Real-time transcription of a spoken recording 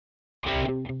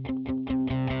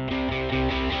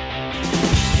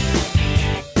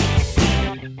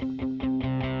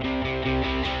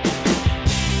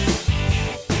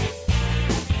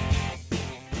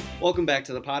Welcome back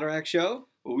to the Poterack Show,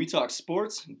 where we talk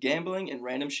sports, gambling, and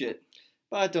random shit.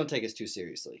 but don't take us too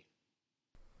seriously.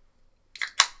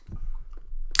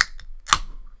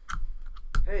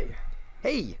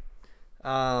 Hey.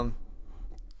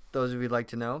 Those of you who'd like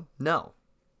to know, no,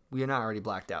 we are not already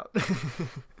blacked out.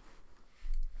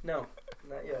 No,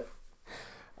 not yet.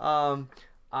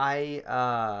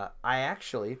 I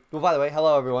actually. Well, by the way,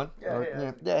 hello everyone.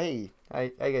 Yeah, hey. How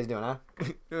you guys doing, huh?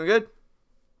 Doing good?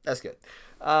 That's good.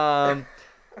 No,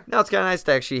 it's kind of nice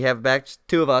to actually have back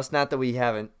two of us. Not that we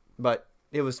haven't, but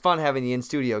it was fun having the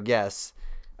in-studio guests.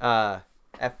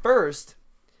 At first,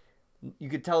 you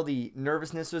could tell the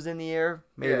nervousness was in the air.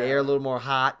 Maybe the air a little more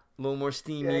hot, a little more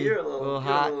steamy. Yeah, you're a little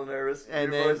hot, a little nervous.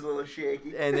 and Your then, voice is a little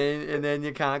shaky. and then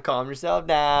you kind of calm yourself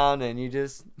down, and you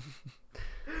just.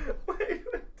 Wait.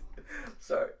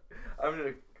 Sorry, I'm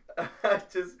gonna.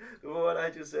 What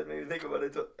I just said made me think of what I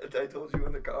told you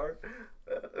in the car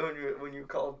when you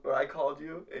called, or I called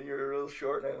you, and you were real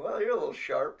short, and well, you're a little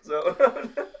sharp, so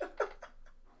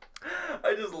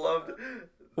I just loved it.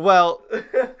 Well,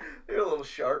 you're a little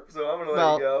sharp, so I'm gonna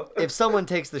let you go. If someone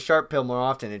takes the sharp pill more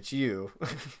often, it's you.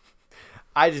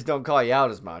 I just don't call you out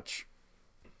as much.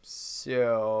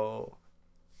 So.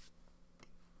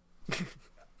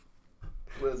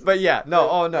 But yeah, no,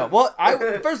 oh no. Well,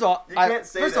 first of all,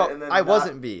 I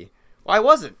wasn't B. Well, I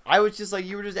wasn't. I was just like,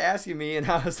 you were just asking me, and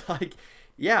I was like,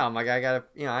 yeah, I'm like, I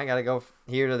gotta go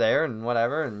here to there and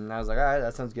whatever, and I was like, all right,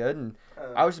 that sounds good, and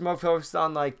I was just more focused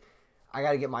on like, I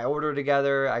gotta get my order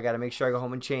together, I gotta make sure I go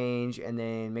home and change, and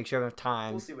then make sure I have enough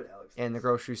time. We'll see what Alex in the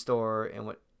grocery store and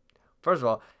what. First of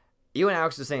all, you and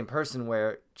Alex are the same person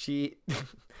where she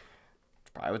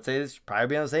probably would say this, probably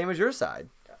be on the same as your side,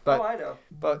 but I know,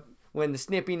 but. When the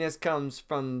snippiness comes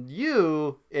from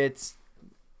you, it's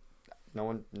no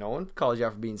one calls you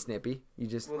out for being snippy. You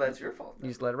just that's your fault. You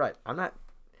just let it ride. I'm not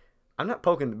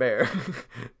poking the bear.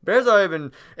 Bear's already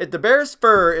been. If the bear's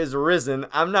fur is risen,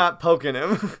 I'm not poking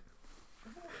him.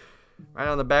 Right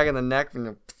on the back of the neck from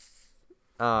the.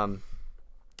 I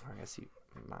guess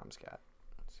mom's got.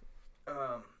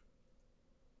 I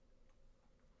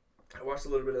watched a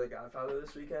little bit of The Godfather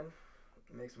this weekend.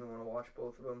 It makes me want to watch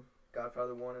both of them.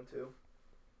 Godfather 1 and 2.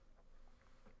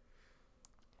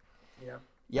 Yeah.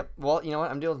 Yep. Well, you know what?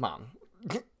 I'm dealing with mom.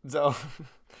 So.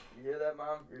 You hear that,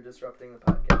 Mom? You're disrupting the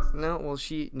podcast. No, well,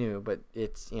 she knew, but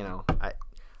it's, I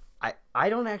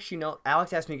don't actually know.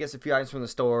 Alex asked me to get a few items from the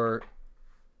store.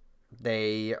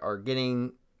 They're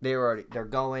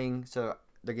going, so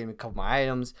they're getting a couple of my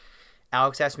items.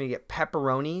 Alex asked me to get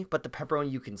pepperoni, but the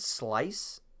pepperoni you can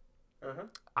slice. Uh-huh.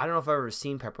 I don't know if I've ever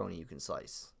seen pepperoni you can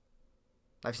slice.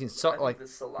 I've seen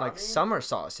like summer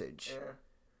sausage,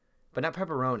 but not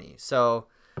pepperoni. So,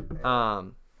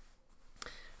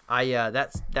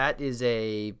 that is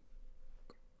a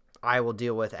I will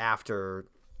deal with after.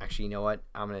 Actually, you know what?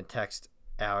 I'm gonna text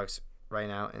Alex right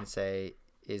now and say,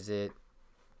 is it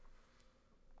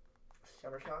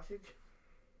summer sausage?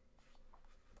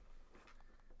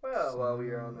 Well, while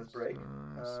we are on this break,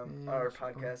 our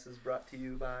podcast is brought to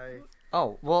you by.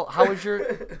 Oh, well, how was your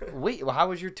how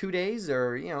was your 2 days?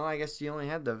 Or, I guess you only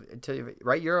had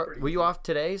right? Were you off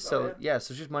today? So, yeah,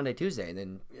 so it's just Monday, Tuesday, and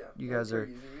then you guys are.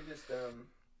 Easy. We just,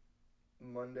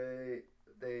 Monday,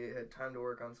 they had time to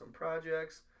work on some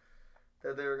projects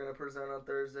that they were going to present on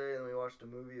Thursday, and we watched a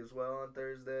movie as well on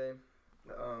Thursday.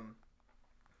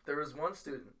 There was one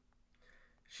student.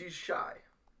 She's shy.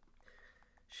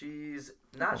 She's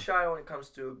not shy when it comes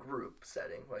to a group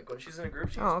setting. Like, when she's in a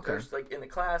group, there's, like, in the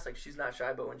class, like, she's not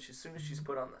shy, but as soon as she's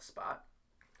put on the spot,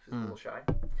 she's a little shy.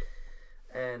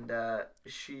 And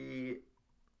she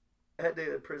had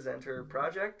to present her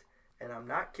project, and I'm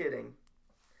not kidding.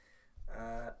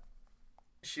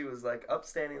 She was, like, she's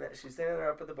standing there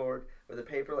up at the board with a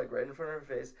paper, like, right in front of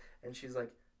her face, and she's,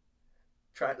 like,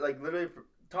 literally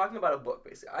talking about a book,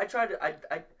 basically. I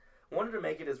wanted to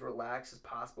make it as relaxed as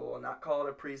possible and not call it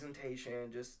a presentation.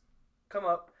 Just come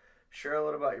up, share a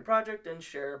little about your project, and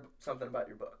share something about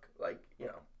your book. Like,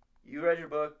 you read your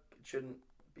book. It shouldn't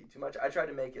be too much. I tried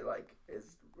to make it, like,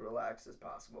 as relaxed as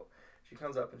possible. She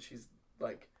comes up and she's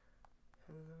like,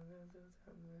 and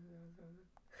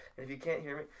if you can't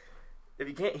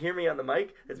hear me on the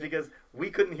mic, it's because we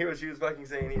couldn't hear what she was fucking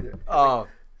saying either. Oh.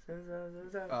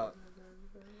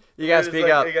 You gotta speak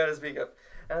up. You gotta speak up.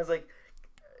 And I was like,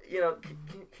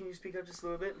 can you speak up just a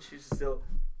little bit? And she's still.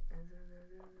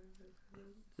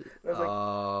 And I was like,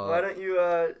 why don't you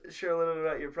share a little bit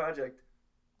about your project?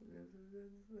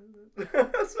 I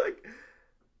was like,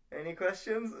 any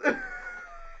questions?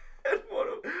 And one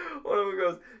of them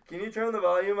goes, can you turn the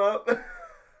volume up?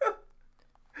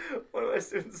 One of my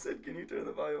students said, "Can you turn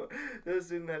the volume on?" The other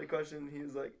student had a question. He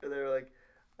was like, "They were like,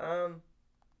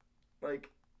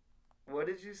 what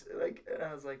did you say?" Like, and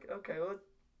I was like, "Okay, well, let's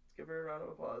give her a round of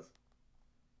applause."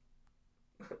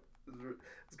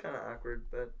 It's kind of awkward,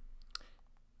 but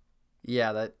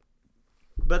yeah,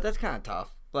 but that's kind of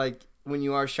tough. Like when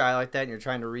you are shy like that and you're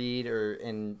trying to read but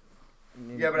I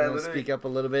literally speak up a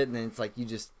little bit, and then it's like you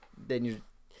just get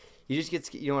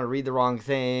you don't want to read the wrong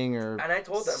thing or. And I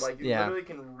told them like you literally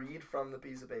can read from the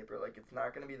piece of paper. Like it's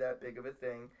not going to be that big of a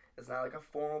thing. It's not like a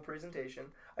formal presentation.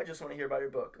 I just want to hear about your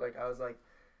book. Like I was like,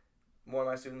 one of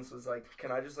my students was like,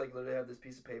 "Can I just like literally have this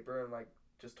piece of paper and like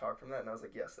just talk from that?" And I was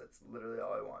like, "Yes, that's literally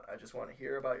all I want. I just want to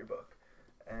hear about your book."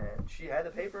 And she had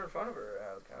the paper in front of her, and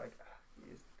I was kind of like,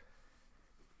 geez.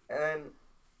 And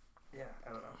yeah, I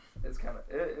don't know. It was kind of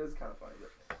funny.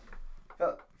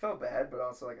 But felt bad, but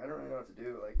also like I don't really know what to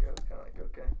do. Like I was kind of like,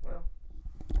 okay, well,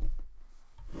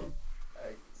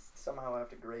 I somehow have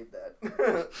to grade that.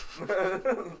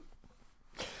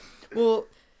 Well,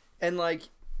 and like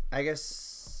I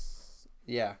guess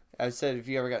I said if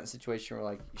you ever got in a situation where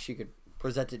like she could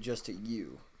present it just to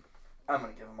you. I'm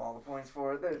gonna give them all the points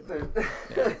for it.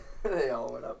 They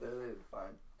all went up there. They did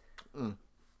fine.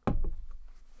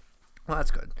 Well,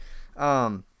 that's good.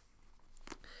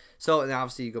 So and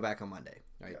obviously you go back on Monday,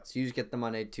 right? Yeah. So you just get the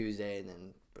Monday, Tuesday, and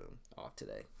then boom, off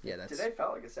today. Yeah, that's. Today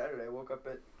felt like a Saturday. I woke up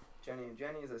at Jenny and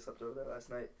Jenny's. I slept over there last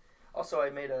night. Also, I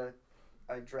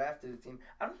drafted a team.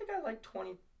 I don't think I like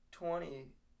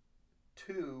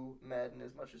 2022 Madden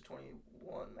as much as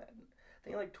 21 Madden. I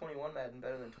think I like 21 Madden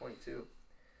better than 22.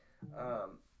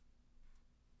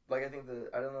 Like I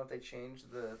don't know if they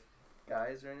changed the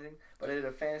guys or anything, but I did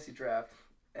a fantasy draft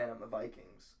and I'm the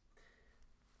Vikings.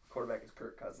 Quarterback is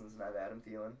Kirk Cousins and I have Adam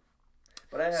Thielen.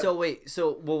 But I have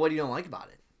what do you don't like about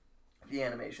it? The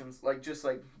animations, like just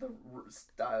like the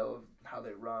style of how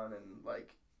they run and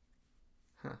like.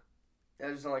 Huh. I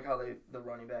just don't like how the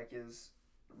running back is,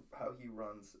 how he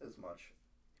runs as much.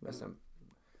 Yeah.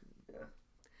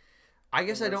 I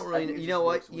guess I don't really. You know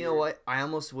what? You know what? I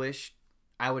almost wish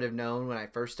I would have known when I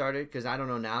first started because I don't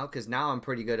know now. Because now I'm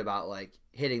pretty good about like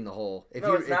hitting the hole. It's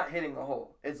not hitting the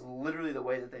hole. It's literally the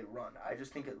way that they run. I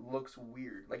just think it looks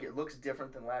weird. Like it looks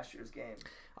different than last year's game.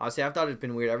 Honestly, I've thought it's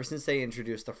been weird ever since they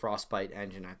introduced the Frostbite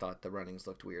engine. I thought the runnings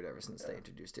looked weird ever since they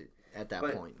introduced it at that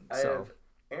point. I have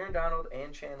Aaron Donald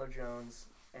and Chandler Jones,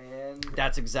 and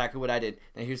that's exactly what I did.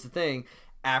 Now here's the thing: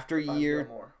 after year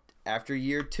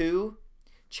 2.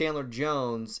 Chandler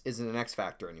Jones isn't an X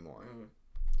factor anymore.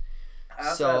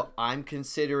 So I'm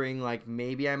considering like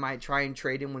maybe I might try and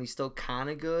trade him when he's still kind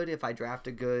of good if I draft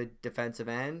a good defensive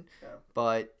end. Yeah.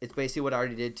 But it's basically what I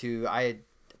already did too. I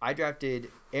drafted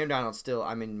Aaron Donald still.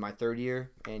 I'm in my 3rd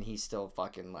year and he's still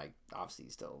fucking like obviously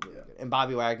he's still really good. And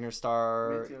Bobby Wagner's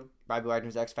Bobby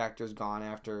Wagner's X factor is gone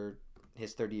after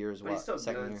his 3rd year as well. He's still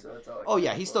second good, year. So it's all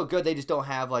like he's still good. They just don't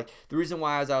have like the reason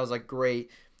why I was like great.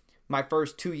 My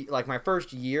first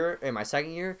year and my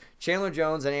second year, Chandler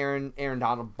Jones and Aaron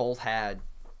Donald both had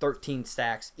 13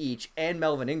 stacks each, and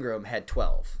Melvin Ingram had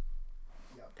 12.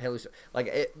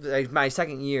 Yep. My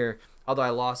second year, although I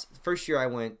lost, first year I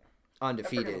went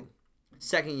undefeated.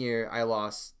 Second year I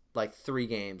lost like 3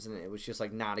 games, and it was just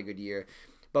like not a good year.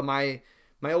 But my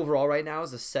overall right now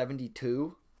is a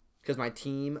 72 because my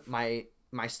team, my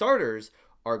starters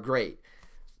are great.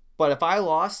 But if I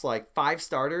lost like 5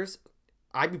 starters,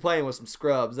 I'd be playing with some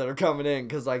scrubs that are coming in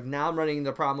because like now I'm running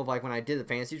the problem of like when I did the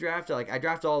fantasy draft, like I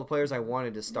drafted all the players I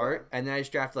wanted to start, and then I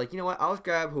just drafted like, you know what, I'll just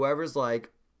grab whoever's like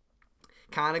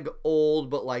kind of old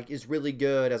but like is really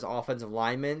good as an offensive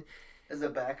lineman. As a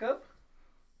backup?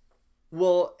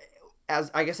 Well, as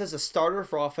a starter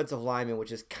for offensive lineman,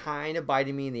 which is kind of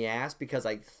biting me in the ass because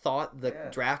I thought the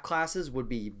draft classes would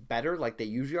be better like they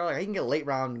usually are. Like I can get a late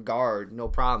round guard, no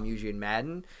problem, usually in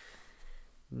Madden.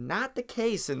 Not the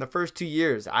case in the first 2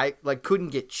 years. I like couldn't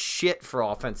get shit for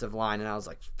offensive line, and I was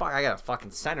like, "Fuck, I got a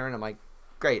fucking center." And I'm like,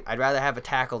 "Great, I'd rather have a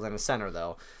tackle than a center,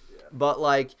 though." Yeah. But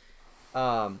like,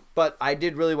 but I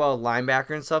did really well with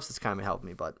linebacker and stuff, so it's kind of helped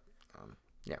me. But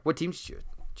yeah, what team did you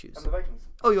choose? I'm the Vikings.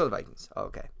 Oh, you're the Vikings. Oh,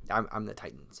 okay, I'm the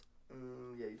Titans.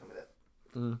 Yeah, you told me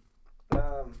that.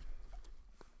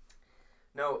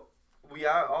 No. We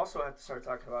also have to start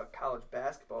talking about college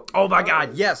basketball. Oh, my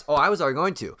God, yes. Oh, I was already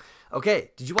going to.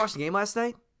 Okay, did you watch the game last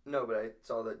night? No, but I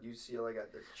saw that UCLA got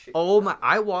their shit. Oh, my.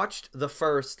 I watched the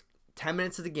first 10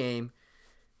 minutes of the game.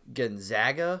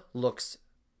 Gonzaga looks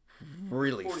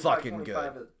really fucking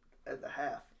good. At the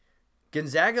half.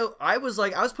 Gonzaga, I was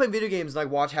playing video games and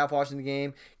like half watching the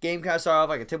game. Game kind of started off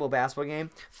like a typical basketball game.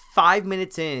 5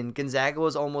 minutes in, Gonzaga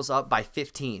was almost up by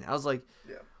 15. I was like,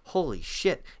 holy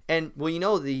shit. And, well, you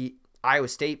know, Iowa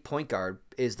State point guard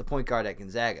is the point guard at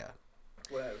Gonzaga.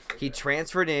 He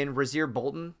transferred in Rasir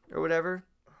Bolton or whatever.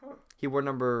 Uh-huh. He wore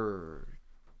number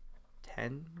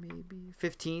 10, maybe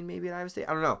 15, maybe at Iowa State.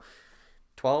 I don't know.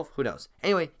 12, who knows?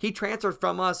 Anyway, he transferred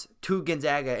from us to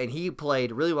Gonzaga, and he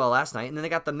played really well last night. And then they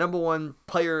got the number one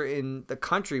player in the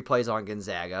country plays on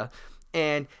Gonzaga,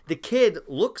 and the kid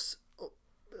looks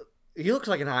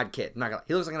like an odd kid.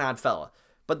 He looks like an odd fella.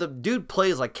 But the dude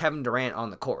plays like Kevin Durant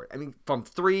on the court. I mean, from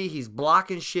 3, he's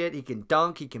blocking shit. He can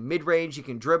dunk. He can mid-range. He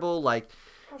can dribble. Like,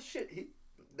 oh shit,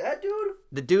 that dude?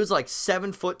 The dude's like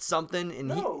 7 foot something,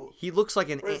 and he looks like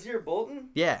an. Rasir Bolton?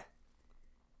 Yeah.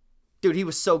 Dude, he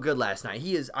was so good last night.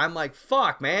 I'm like,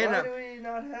 fuck, man. Why do we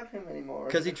not have him anymore?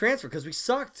 Because he transferred. Because we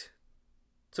sucked.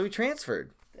 So he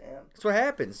transferred. Damn. That's what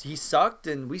happens. He sucked,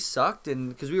 and we sucked, and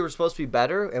because we were supposed to be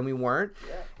better, and we weren't.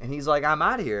 Yeah. And he's like, I'm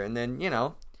out of here. And then,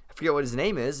 I forget what his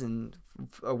name is, and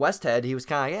Westhead, he was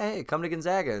kind of like, hey, come to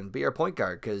Gonzaga and be our point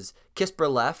guard, because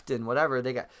Kispert left and whatever.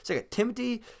 They got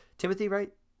Timothy, right?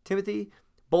 Timothy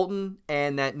Bolton,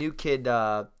 and that new kid,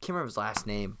 can't remember his last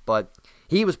name, but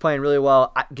he was playing really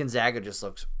well. Gonzaga just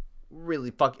looks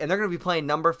really and they're going to be playing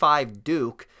number 5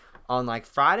 Duke on like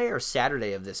Friday or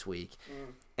Saturday of this week.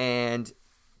 And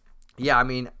yeah, I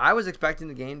mean, I was expecting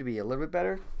the game to be a little bit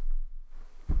better.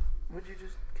 What'd you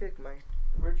just kick, Mike?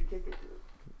 Where'd you kick it to?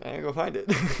 I gotta go find it.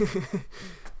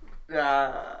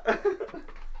 Now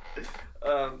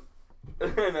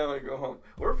I go home.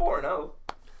 We're 4-0.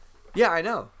 Yeah, I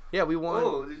know. Yeah, we won.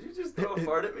 Oh, did you just throw a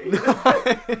fart at me?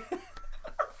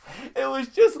 It was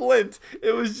just lint.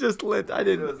 I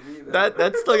didn't. It was me,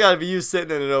 that still got to be you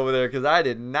sitting in it over there, because I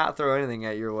did not throw anything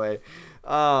at your way.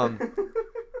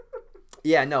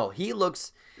 Yeah, no, he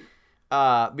looks.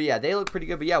 But yeah, they look pretty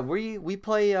good. But yeah, we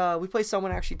play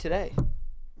someone actually today.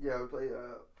 Yeah, we play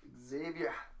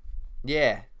Xavier.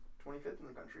 Yeah. 25th in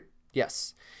the country.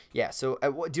 Yes. Yeah. So,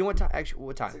 do you know what time? Actually,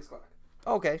 what time? 6 o'clock.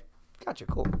 Okay. Gotcha.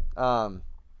 Cool. Are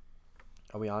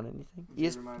we on anything?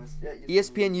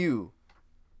 ESPNU.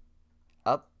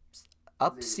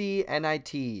 Upsy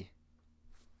NIT.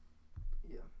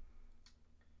 Yeah.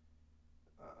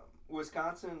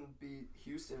 Wisconsin beat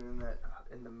Houston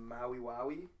in the Maui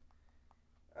Wowie.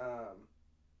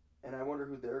 And I wonder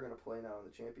who they're going to play now in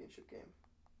the championship game.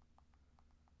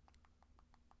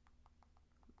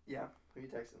 Yeah. Who are you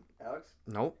texting? Alex?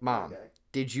 Nope. Mom. Okay.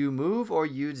 Did you move or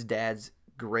use Dad's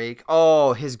gray?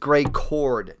 Oh, his gray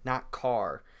cord, not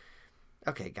car.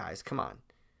 Okay, guys, come on.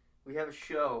 We have a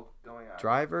show going on.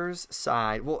 Driver's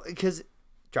side. Well, because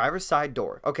driver's side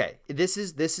door. Okay, this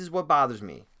is what bothers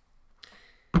me.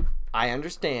 I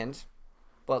understand,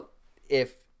 but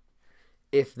if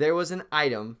there was an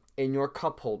item in your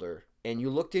cup holder and you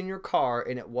looked in your car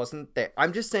and it wasn't there,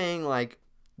 I'm just saying, like,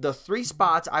 the 3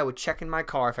 spots I would check in my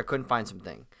car if I couldn't find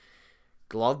something: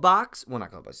 glove box, well,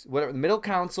 not glove box, whatever, middle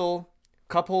console,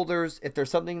 cup holders. If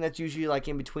there's something that's usually like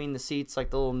in between the seats,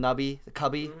 like the little nubby, the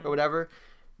cubby, or whatever.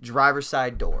 Driver's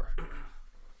side door,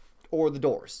 or the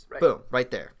doors. Right. Boom, right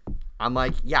there. I'm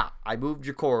like, yeah, I moved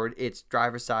your cord. It's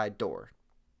driver's side door.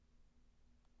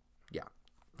 Yeah,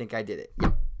 I think I did it.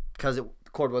 Yeah, because the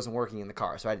cord wasn't working in the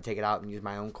car, so I had to take it out and use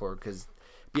my own cord, because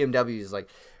BMW is like,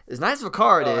 as nice of a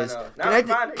car it is,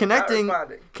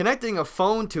 connecting a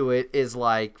phone to it is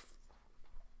like,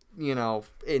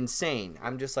 insane.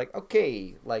 I'm just like,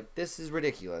 okay, like, this is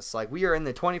ridiculous. Like, we are in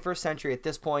the 21st century at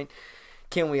this point.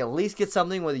 Can we at least get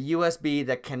something with a USB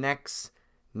that connects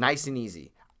nice and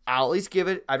easy? I'll at least give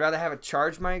it. I'd rather have it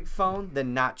charge my phone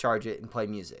than not charge it and play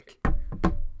music.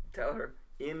 Tell her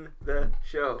in the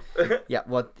show. Yeah,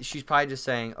 well, she's probably just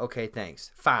saying, okay,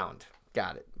 thanks. Found.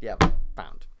 Got it. Yep,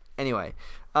 found. Anyway,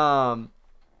 so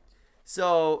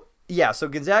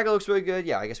Gonzaga looks really good.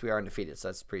 Yeah, I guess we are undefeated, so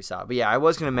that's pretty solid. But yeah, I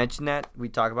was going to mention that. We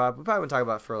probably want to talk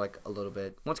about it for like a little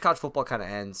bit. Once college football kind of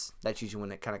ends, that's usually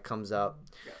when it kind of comes up.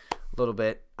 Yeah. A little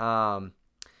bit. Well,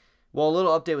 a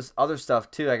little update with other stuff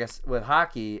too, I guess, with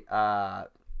hockey.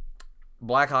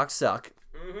 Blackhawks suck.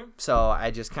 Mm-hmm. So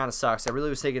I just kind of sucks. I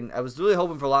was really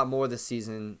hoping for a lot more this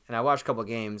season, and I watched a couple of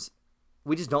games.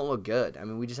 We just don't look good. I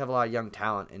mean, we just have a lot of young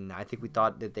talent, and I think we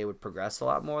thought that they would progress a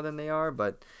lot more than they are,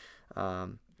 but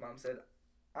Mom said,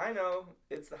 I know,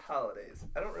 it's the holidays.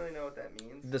 I don't really know what that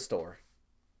means. The store.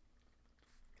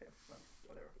 Okay, well,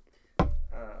 whatever.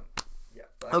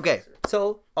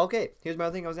 Okay, here's my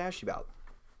other thing I was asking you about.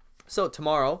 So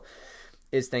tomorrow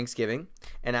is Thanksgiving,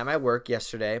 and at my work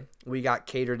yesterday, we got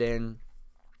catered in.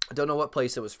 I don't know what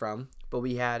place it was from, but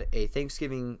we had a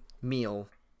Thanksgiving meal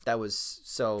that was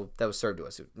served to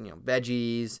us.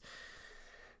 Veggies,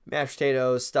 mashed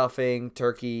potatoes, stuffing,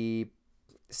 turkey,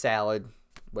 salad,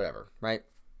 whatever, right?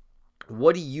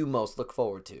 What do you most look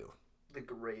forward to the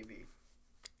gravy.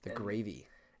 The gravy.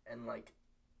 And like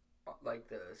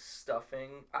the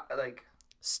stuffing,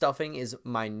 Stuffing is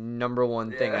my number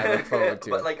one thing I look forward to.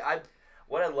 But like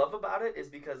what I love about it is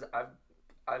because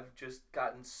I've just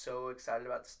gotten so excited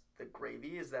about the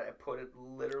gravy is that I put it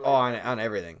literally on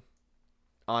everything.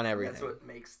 On everything. That's what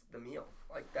makes the meal.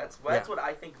 Like that's what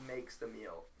I think makes the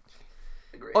meal.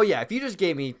 The gravy. Oh yeah, if you just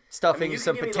gave me stuffing,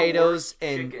 some potatoes,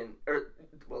 and chicken,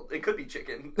 well, it could be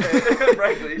chicken.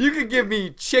 Frankly, you could give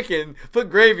me chicken, put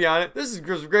gravy on it. This is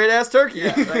great ass turkey.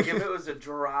 Yeah, like if it was a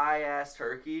dry ass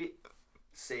turkey,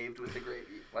 saved with the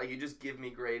gravy. Like you just give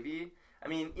me gravy. I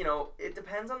mean, it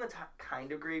depends on the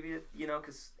kind of gravy,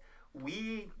 because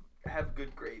we have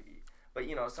good gravy. But,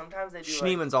 sometimes they do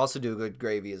Schneeman's also do good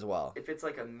gravy as well. If it's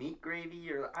like a meat gravy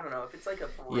or, I don't know, if it's like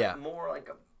more like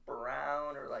a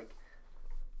brown or like,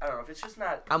 I don't know, if it's just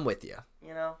not. I'm with you.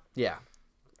 Yeah.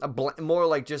 More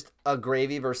like just a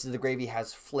gravy versus the gravy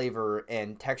has flavor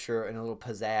and texture and a little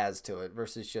pizzazz to it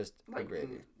versus just like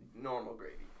gravy. Normal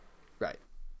gravy. Right.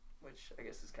 Which I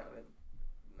guess is kind of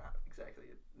not exactly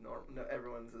normal. No,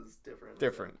 everyone's is different.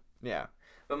 Different, yeah.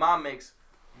 But Mom makes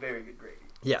very good gravy.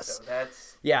 Yes. So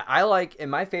that's. Yeah, I like,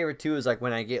 and my favorite too is like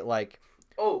when I get like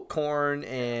corn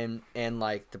and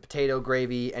like the potato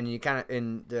gravy and you kind of,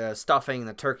 and the stuffing and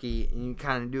the turkey, and you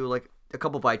kind of do like a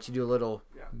couple bites. You do a little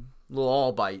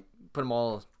all bite, put them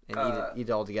all and eat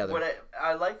it all together. What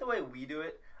I like the way we do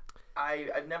it.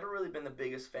 I've never really been the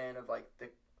biggest fan of like the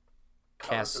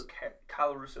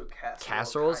Calaruso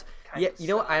casseroles. Yeah, you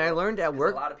know what? I learned at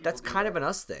work that's kind of an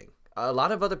us thing. A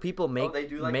lot of other people make they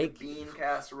do like the bean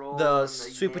casserole, the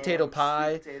sweet potato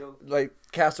pie, like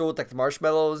casserole with like the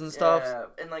marshmallows and stuff. Yeah,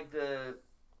 and like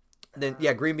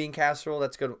green bean casserole.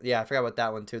 That's good. Yeah, I forgot about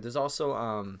that one too. There's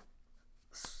also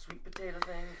sweet potato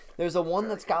thing. There's a one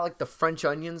that's got like the French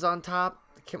onions on top.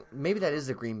 Maybe that is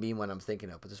the green bean one I'm thinking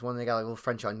of, but there's one that got like little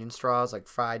French onion straws, like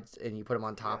fried, and you put them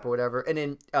on top or whatever. And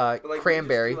then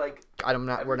cranberry.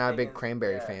 We're not big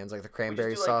cranberry fans, like the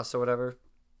cranberry sauce or whatever.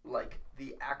 Like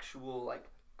the actual like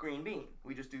green bean.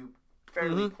 We just do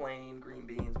fairly plain green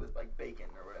beans with like bacon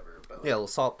or whatever. But, like, a little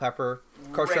salt, pepper,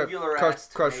 regular ass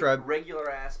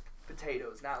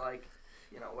potatoes, not like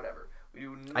whatever. We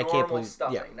do normal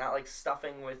stuffing, not like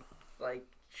stuffing with like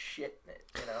shit in it.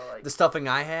 Like the stuffing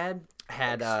I had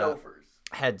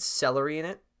had celery in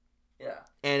it. Yeah.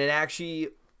 And it actually,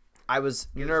 I was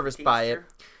nervous by it,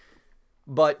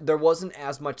 but there wasn't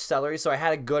as much celery, so I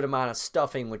had a good amount of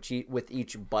stuffing with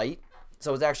each bite. So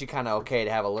it was actually kind of okay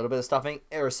to have a little bit of stuffing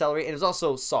or celery, and it was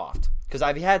also soft because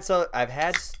I've had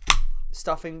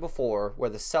stuffing before where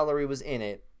the celery was in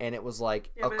it, and it was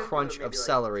like a crunch of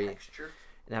celery,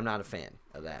 and I'm not a fan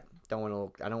of that. I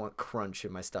don't want crunch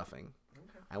in my stuffing.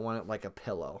 Okay. I want it like a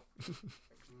pillow.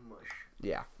 Mush.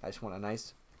 Yeah, I just want a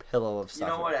nice pillow of stuffing.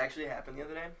 You know what actually happened the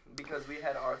other day? Because we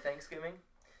had our Thanksgiving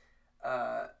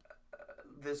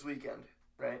this weekend,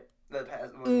 right? The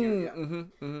past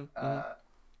one.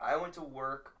 I went to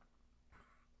work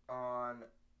on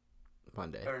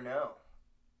Monday. Or no.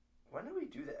 When did we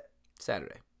do that?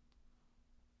 Saturday.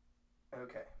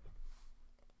 Okay.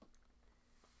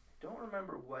 Don't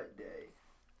remember what day.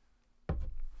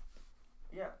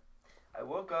 Yeah. I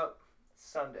woke up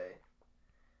Sunday.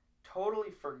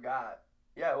 Totally forgot.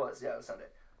 Yeah, it was Sunday.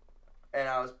 And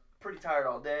I was pretty tired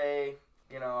all day.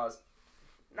 I was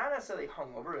not necessarily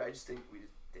hungover. I just think we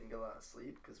didn't get a lot of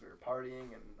sleep because we were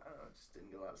partying and I don't know, just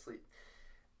didn't get a lot of sleep.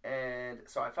 And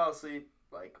so I fell asleep,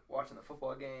 like watching the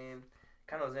football game,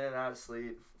 kind of was in and out of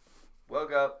sleep.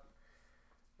 Woke up,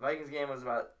 Vikings game was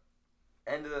about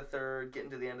end of the third, getting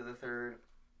to the end of the third,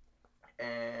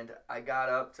 and I got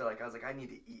up to I was like, I need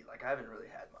to eat. Like I haven't really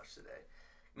had much today.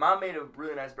 Mom made a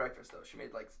really nice breakfast though. She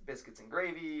made like biscuits and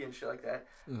gravy and shit like that.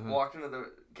 Mm-hmm. Walked into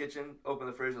the kitchen, opened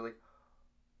the fridge, was like,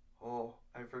 oh,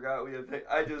 I forgot we had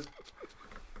I just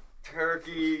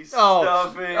turkey,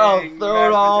 stuffing, throw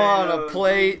it all on a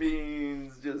plate,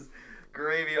 beans, just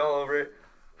gravy all over it.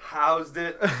 Housed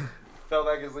it. Fell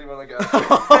back asleep on the couch.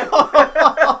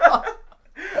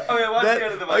 I watched the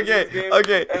end of the Vikings game.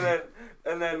 Okay.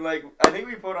 And then like I think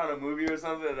we put on a movie or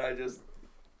something, and I just.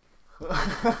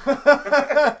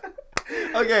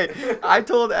 Okay, I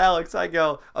told Alex, I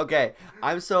go,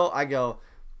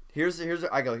 here's a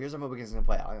movie we're gonna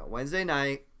play out. I go, Wednesday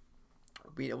night,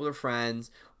 we'll meet up with our friends,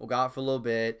 we'll go out for a little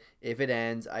bit. If it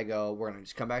ends, I go, we're gonna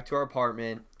just come back to our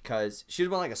apartment because she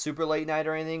doesn't want like a super late night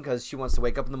or anything because she wants to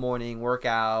wake up in the morning, work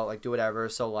out, like do whatever.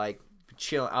 So like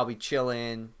chill, I'll be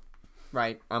chilling,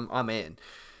 right? I'm in.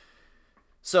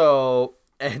 So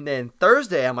and then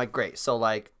Thursday, I'm like, great. So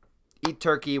like. Eat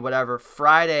turkey, whatever.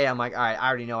 Friday, I'm like, all right, I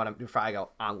already know what I'm doing. Friday,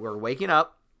 I go, we're waking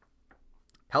up,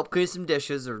 help clean some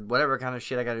dishes or whatever kind of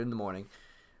shit I got to do in the morning.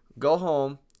 Go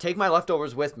home, take my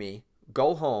leftovers with me,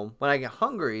 go home. When I get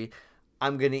hungry,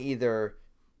 I'm going to either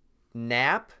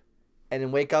nap and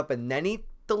then wake up and then eat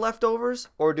the leftovers,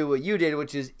 or do what you did,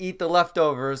 which is eat the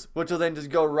leftovers, which will then just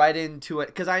go right into it.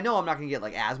 Because I know I'm not going to get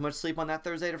like as much sleep on that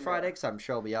Thursday to Friday, because I'm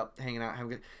sure I'll be up, hanging out, having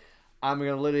good. I'm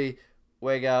going to literally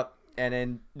wake up and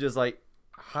then just like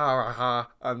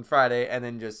on Friday and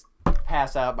then just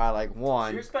pass out by like 1.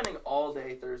 So you're spending all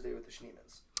day Thursday with the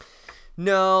Schneemans?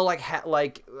 No,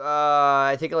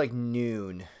 I think like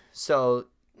noon. So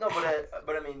no,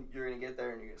 but I mean, you're gonna get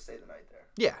there and you're gonna stay the night there.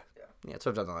 Yeah. That's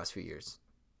what I've done the last few years.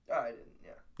 Oh, I didn't.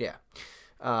 Yeah.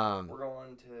 We're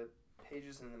going to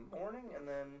Pages in the morning, and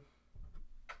then.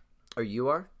 Or you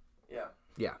are? Yeah.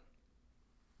 Yeah.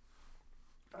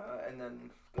 And then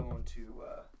going to.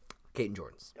 Kate and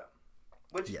Jordan's. Yeah.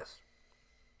 Which. Yes.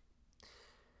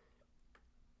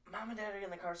 Mom and Dad are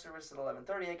getting the car service at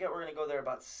 11:30. I get we're gonna go there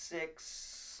about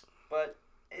 6, but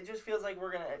it just feels like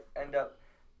we're gonna end up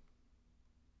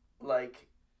like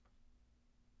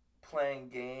playing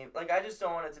games. Like, I just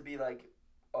don't want it to be like,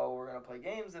 oh, we're gonna play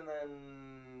games and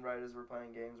then right as we're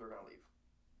playing games we're gonna leave.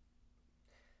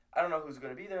 I don't know who's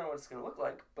gonna be there and what it's gonna look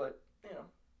like, but I don't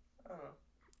know.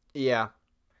 Yeah,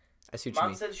 I see what you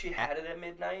mean. Mom said she had it at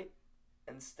midnight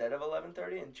instead of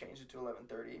 11:30 and changed it to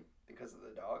 11:30 because of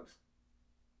the dogs.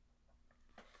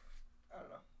 I don't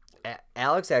know.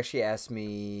 Alex actually asked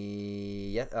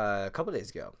me a couple days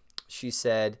ago. She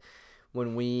said,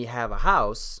 when we have a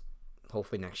house,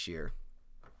 hopefully next year,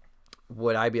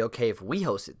 would I be okay if we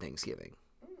hosted Thanksgiving?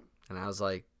 And I was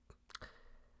like,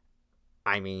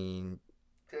 I mean,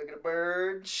 cooking a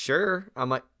bird? Sure. I'm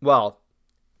like, well,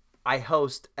 I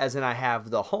host as in I have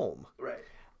the home. Right.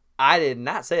 I did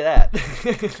not say that.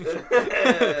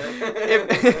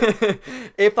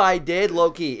 if I did,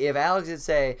 low-key, if Alex would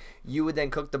say you would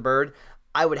then cook the bird,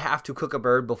 I would have to cook a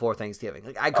bird before Thanksgiving.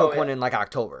 Like, I cook one in like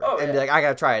October and be like, I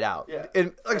gotta try it out. Yeah.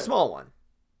 Like a small one.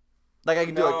 Like I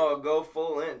can do. No, go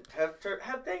full in. Have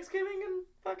Thanksgiving in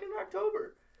fucking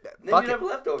October. Then Fuck you'd have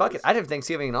leftovers. Fuck it. I'd have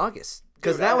Thanksgiving in August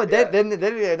because then you get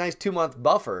a nice 2-month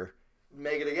buffer.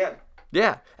 Make it again.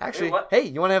 Yeah, actually, hey,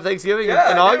 you want to have Thanksgiving in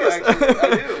I August? Do,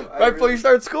 I do. Right before you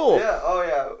start school. Yeah. Oh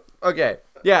yeah. Okay.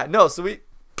 Yeah. No. So we.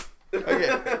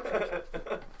 Okay.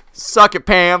 Suck it,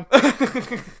 Pam.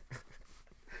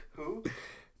 Who?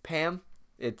 Pam.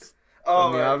 It's.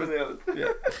 Oh, right.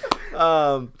 Yeah.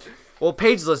 Well,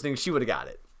 Paige's listening. She would have got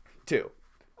it, too.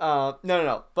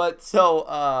 No. But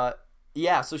so,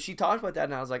 yeah. So she talked about that,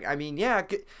 and I was like, I mean, yeah.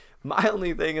 My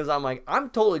only thing is, I'm like, I'm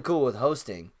totally cool with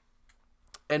hosting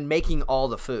and making all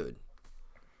the food.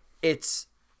 It's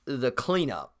the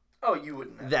cleanup. Oh, you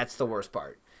wouldn't. That's the worst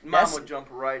part. Mom would jump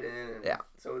right in. And yeah.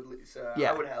 So would Lisa.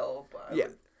 Yeah. I would help.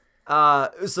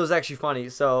 So it's actually funny.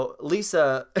 So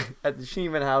Lisa at the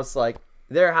Schneeman house, like,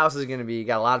 their house is going to be,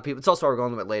 got a lot of people. It's also where we're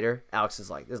going a bit later. Alex is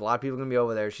like, there's a lot of people going to be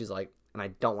over there. She's like, and I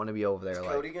don't want to be over there. Is like,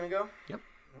 Cody going to go? Yep.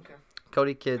 Okay.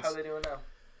 Cody, kids. How are they doing now?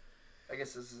 I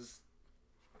guess this is...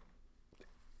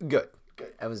 Good.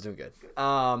 Everyone's doing good.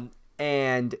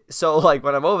 And so, like,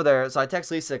 when I'm over there, so I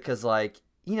text Lisa because, like,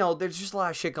 you know, there's just a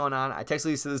lot of shit going on. I text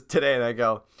Lisa this today, and I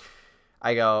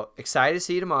go, excited to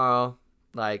see you tomorrow.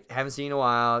 Like, haven't seen you in a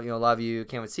while. You know, love you.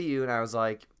 Can't wait to see you. And I was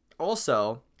like,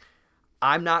 also,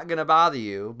 I'm not going to bother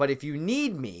you, but if you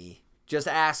need me, just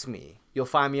ask me. You'll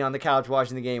find me on the couch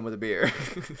watching the game with a beer.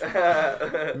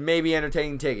 Maybe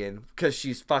entertaining Tegan, because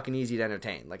she's fucking easy to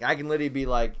entertain. Like, I can literally be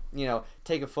like, you know,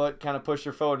 take a foot, kind of push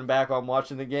her forward and back while I'm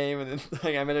watching the game, and then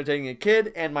like I'm entertaining a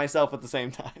kid and myself at the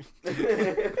same time.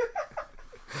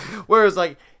 Whereas,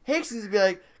 like, Hicks used to be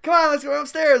like, come on, let's go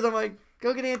upstairs. I'm like,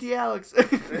 go get Auntie Alex.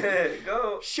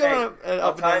 Go. Shut up.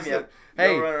 I'll time you.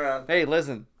 Hey, run around. Hey,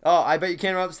 listen. Oh, I bet you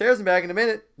can't run upstairs and back in a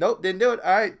minute. Nope, didn't do it.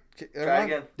 All right. Try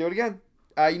again. Do it again.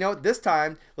 You know what? This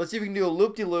time, let's see if we can do a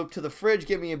loop-de-loop to the fridge,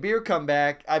 get me a beer, come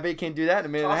back. I bet you can't do that in a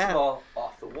minute and a half. Toss the ball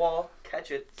off the wall, catch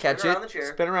it, spin around the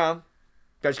chair. Spin around.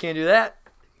 Bet you can't do that.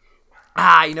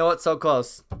 You know what? So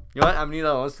close. You know what? I'm going to need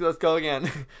another one. Let's go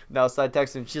again. No, so I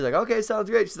texted her. She's like, okay, sounds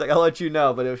great. She's like, I'll let you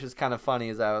know. But it was just kind of funny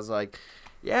as I was like,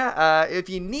 yeah, if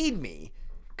you need me.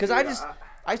 Because I just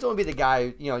don't want to be the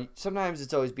guy, you know, sometimes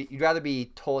it's always, you'd rather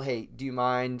be told, hey, do you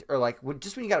mind? Or like,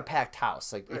 just when you got a packed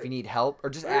house, like if you need help, or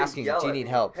just asking, do you need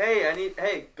help?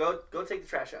 Hey, go take the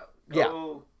trash out.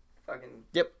 Go fucking.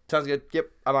 Yep, sounds good. Yep,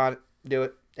 I'm on it. Do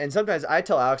it. And sometimes I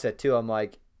tell Alex that too. I'm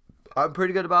like, I'm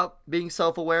pretty good about being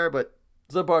self-aware, but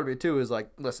some part of me too is like,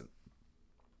 listen,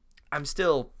 I'm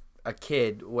still a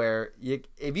kid where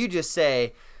if you just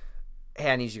say,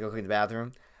 hey, I need you to go clean the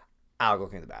bathroom, I'll go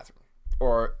clean the bathroom.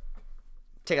 Or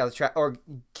take out the trash, or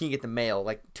can you get the mail?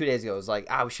 Like 2 days ago, it was like,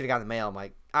 we should have gotten the mail. I'm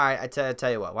like, all right, I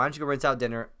tell you what, why don't you go rinse out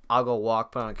dinner? I'll go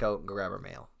walk, put on a coat, and go grab our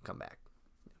mail, come back.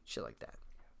 Shit like that.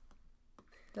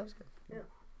 That was good. Yeah.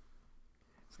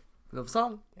 The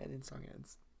song, and then song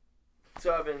ends.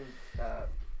 So I've been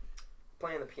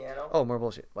playing the piano. Oh, more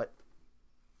bullshit. What?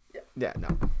 Yeah. Yeah, no.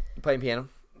 You playing piano?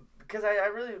 Because I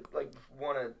really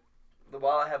want to,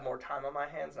 while I have more time on my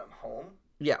hands and I'm home.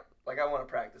 Yeah. I want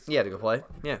to practice. Yeah, to go play.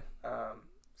 Yeah.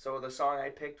 So the song I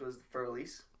picked was For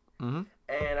Elise. Mm-hmm.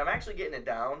 And I'm actually getting it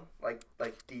down, like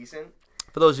decent.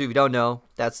 For those of you who don't know,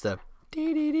 that's the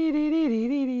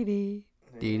dee-dee-dee-dee-dee-dee-dee-dee.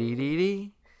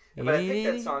 Dee-dee-dee-dee. But I picked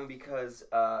that song because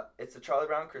it's a Charlie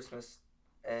Brown Christmas,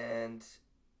 and...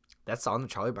 That song, the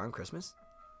Charlie Brown Christmas?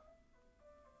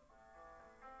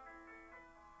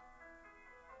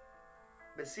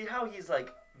 But see how he's,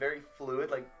 very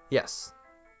fluid? Yes.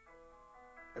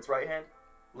 It's right hand.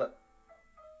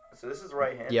 So this is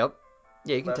right hand. Yep.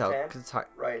 Yeah, you can left tell. Hand, 'Cause it's hard.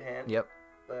 right hand. Yep.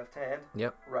 Left hand.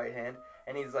 Yep. Right hand.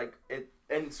 And he's it.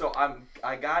 And so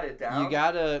I got it down. You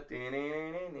gotta.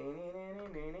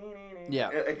 Yeah.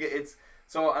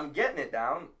 So I'm getting it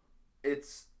down.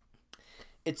 It's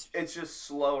just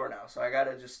slower now. So I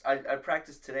gotta I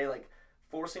practiced today,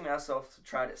 forcing myself to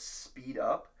try to speed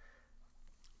up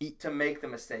to make the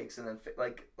mistakes, and then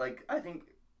I think,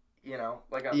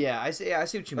 I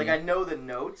see what you mean. I know the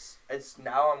notes. It's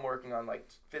now I'm working on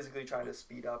physically trying to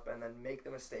speed up and then make the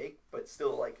mistake, but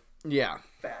still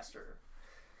faster,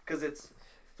 because it's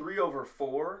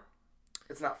 3/4.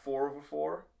 It's not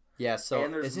 4/4. Yeah. So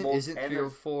isn't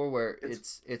 3/4 where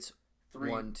it's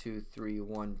 3. 1 2 3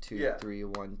 1 2 Yeah. 3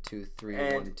 1 2 3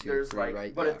 and 1 2 there's 3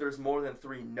 right? But yeah. if there's more than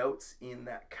 3 notes in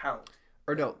that count,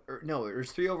 no,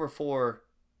 there's 3/4.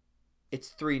 It's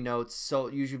 3 notes, so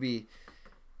it usually be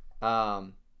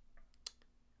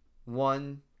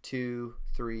 1 2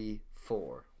 3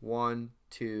 4 1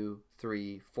 2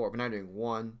 3 4. But not doing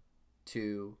 1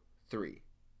 2 3.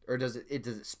 Or does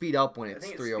it speed up when it's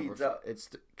 3/4? It's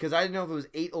because I didn't know if it was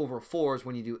 8/4 is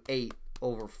when you do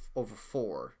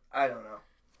 8/4. I don't know.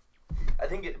 I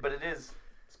think it is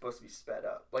supposed to be sped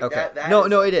up. Okay. That No,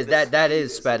 it is. That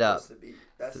is sped up.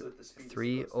 That's what the speed is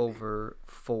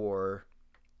 3/4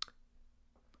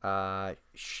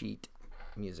 sheet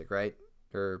music, right?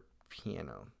 Or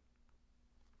piano.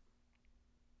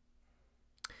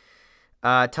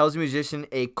 Tells the musician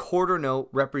a quarter note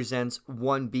represents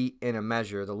 1 beat in a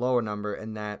measure, the lower number,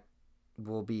 and that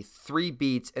will be 3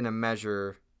 beats in a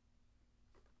measure,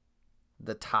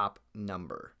 the top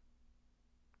number.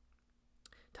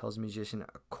 Tells the musician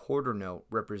a quarter note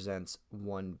represents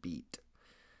 1 beat.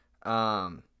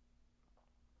 Got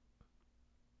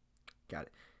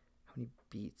it. How many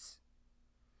beats?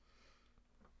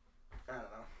 I don't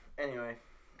know. Anyway,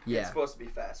 yeah, it's supposed to be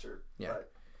faster. Yeah.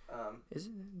 But, is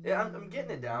it? Yeah, I'm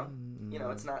getting it down.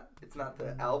 It's not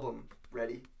the album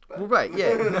ready. But. Well, right.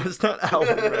 Yeah, it's not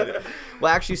album ready.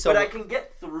 Well, actually, but I can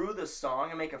get through the song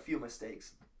and make a few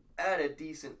mistakes at a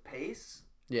decent pace.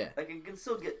 Yeah. I can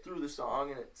still get through the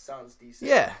song and it sounds decent.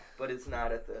 Yeah. But it's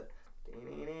not at the.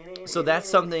 So that's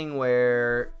something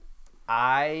where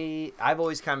I've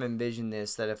always kind of envisioned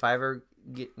this, that if I ever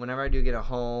whenever I do get a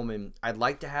home, and I'd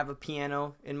like to have a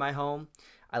piano in my home,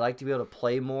 I like to be able to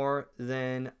play more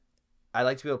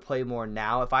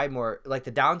now. If I had more,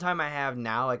 the downtime I have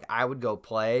now, I would go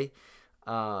play.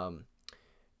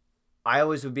 I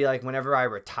always would be whenever I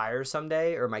retire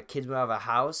someday or my kids would have a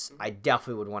house, I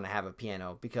definitely would want to have a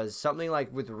piano, because something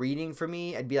with reading for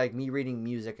me, it'd be like me reading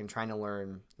music and trying to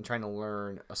learn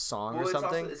a song or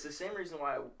something. It's the same reason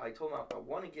why I told him I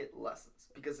want to get lessons,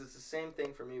 because it's the same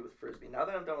thing for me with Frisbee. Now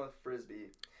that I'm done with Frisbee,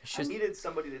 I needed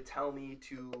somebody to tell me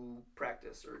to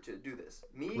practice or to do this.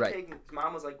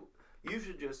 Mom was like, you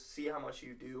should just see how much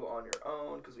you do on your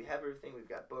own, because we have everything, we've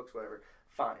got books, whatever.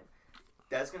 Fine.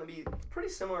 That's going to be pretty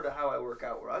similar to how I work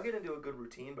out, where I'll get into a good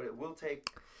routine, but it will take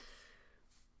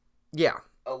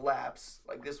a lapse.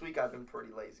 This week I've been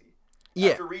pretty lazy.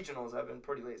 Yeah. After regionals, I've been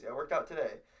pretty lazy. I worked out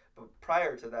today, but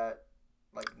prior to that,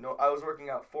 I was working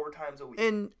out 4 times a week.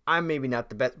 And I'm maybe not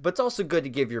the best, but it's also good to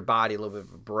give your body a little bit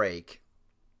of a break.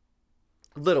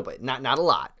 A little bit, not a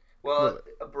lot. Well,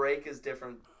 a break is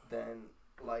different than,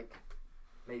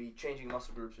 maybe changing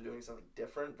muscle groups or doing something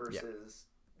different versus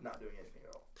not doing anything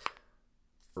at all.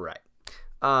 Right.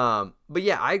 But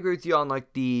yeah, I agree with you on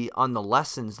on the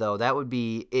lessons though. That would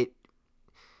be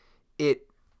it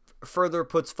further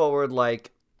puts forward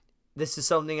this is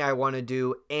something I want to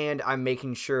do, and I'm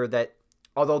making sure that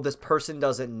although this person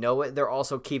doesn't know it, they're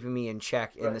also keeping me in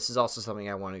check, and This is also something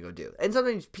I want to go do. And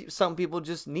sometimes some people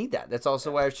just need that. That's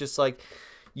also why it's just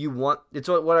it's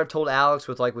what I've told Alex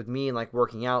with me and like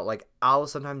working out. Like I'll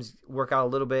sometimes work out a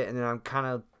little bit and then I'm kind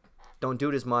of don't do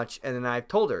it as much. And then I've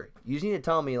told her, you just need to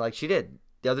tell me, like she did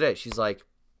the other day. She's like,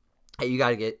 hey, you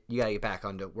gotta get back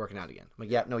onto working out again. I'm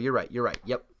like, yeah, no, you're right.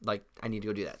 Yep, like I need to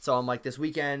go do that. So I'm like, this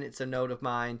weekend, it's a note of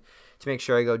mine to make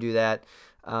sure I go do that.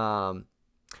 And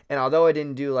although I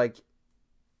didn't do like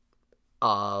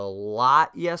a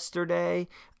lot yesterday,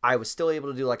 I was still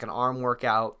able to do like an arm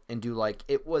workout and do like,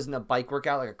 it wasn't a bike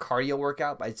workout, like a cardio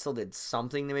workout, but I still did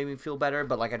something that made me feel better.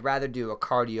 But like, I'd rather do a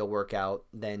cardio workout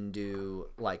than do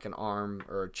like an arm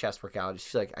or chest workout.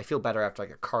 It's like, I feel better after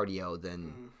like a cardio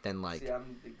than like. See,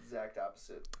 I'm the exact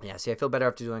opposite. Yeah. See, I feel better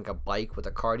after doing like a bike with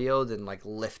a cardio than like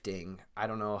lifting. I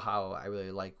don't know how I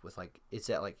really like with like, it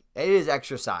is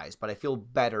exercise, but I feel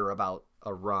better about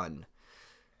a run.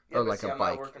 Yeah, or but like see, a I'm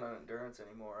bike. not working on endurance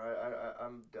anymore.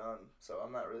 I'm done. So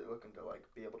I'm not really looking to like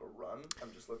be able to run.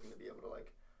 I'm just looking to be able to like.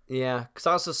 Yeah, because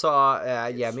I also saw,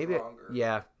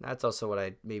 stronger. That's also what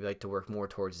I maybe like to work more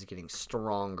towards is getting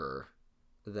stronger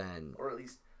than. Or at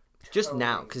least. Just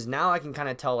now, because now I can kind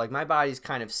of tell, like my body's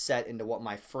kind of set into what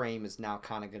my frame is now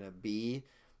kind of gonna be,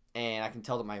 and I can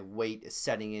tell that my weight is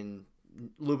setting in a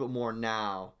little bit more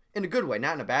now, in a good way,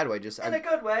 not in a bad way, just in a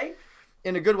good way.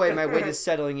 In a good way, my weight is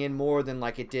settling in more than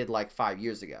like it did like 5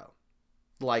 years ago.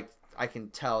 Like I can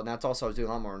tell, and that's also I was doing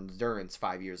a lot more endurance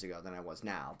 5 years ago than I was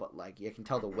now. But like you can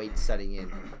tell the weight setting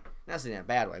in. Not in a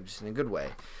bad way, just in a good way.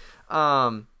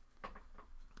 But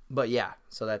yeah,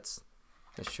 so that's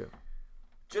true.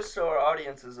 Just so our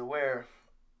audience is aware,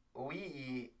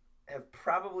 we have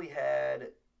probably had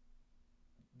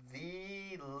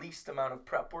the least amount of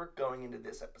prep work going into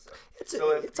this episode. It's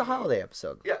a holiday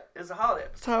episode. Yeah, it's a holiday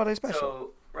episode. It's a holiday special.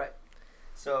 So, right.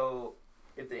 So,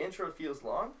 if the intro feels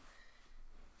long,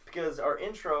 because our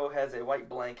intro has a white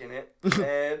blank in it,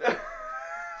 and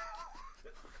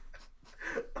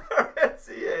our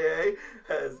NCAA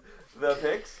has the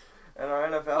picks, and our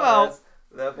NFL has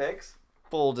the picks.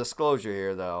 Full disclosure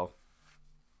here, though.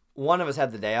 One of us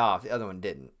had the day off, the other one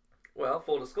didn't. Well,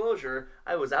 full disclosure,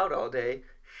 I was out all day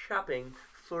shopping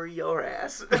for your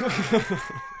ass.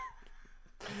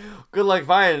 Good luck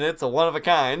finding it. It's a one of a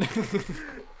kind.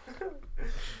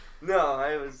 No,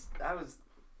 I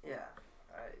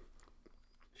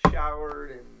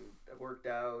showered and worked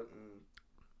out and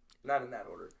not in that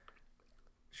order.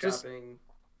 Shopping.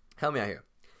 Help me out here.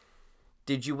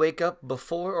 Did you wake up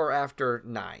before or after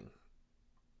 9?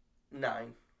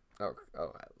 9. Oh,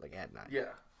 like at 9. Yeah.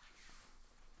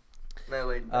 And I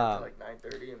laid in bed till like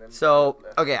 9:30 and then. So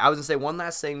okay, I was gonna say one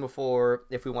last thing before,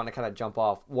 if we want to kind of jump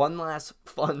off. One last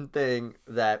fun thing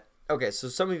that so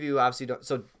some of you obviously don't.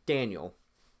 So Daniel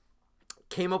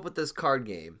came up with this card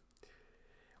game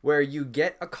where you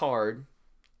get a card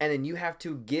and then you have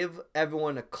to give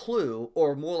everyone a clue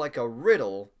or more like a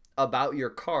riddle about your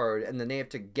card, and then they have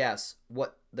to guess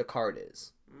what the card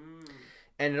is.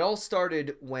 And it all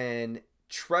started when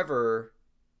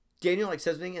Daniel like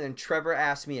says something, and then Trevor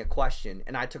asked me a question,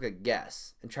 and I took a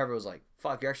guess. And Trevor was like,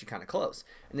 fuck, you're actually kind of close.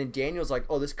 And then Daniel's like,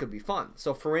 oh, this could be fun.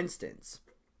 So, for instance,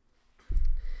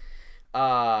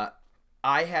 I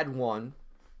had one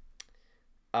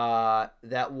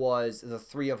that was the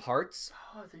 3 of Hearts.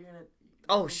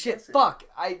 Oh, shit, fuck.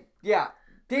 Damn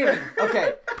it.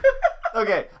 Okay.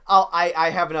 Okay,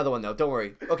 I have another one, though. Don't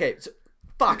worry. Okay, so,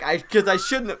 fuck, because I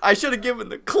should have given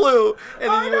the clue.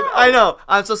 And I know.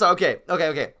 I'm so sorry.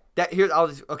 Okay.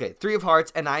 3 of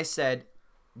Hearts, and I said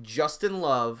Justin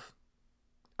Love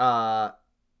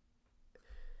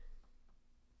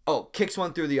kicks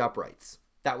one through the uprights.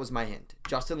 That was my hint.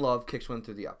 Justin Love kicks one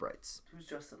through the uprights. Who's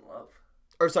Justin Love?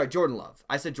 Or sorry, Jordan Love.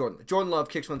 I said Jordan. Jordan Love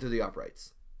kicks one through the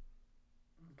uprights.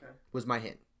 Okay. Was my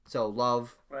hint. So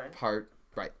Love, right. Heart,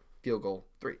 right. Field goal,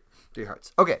 3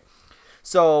 hearts. Okay.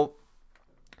 So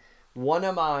one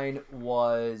of mine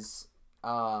was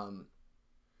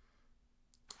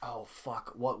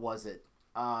what was it?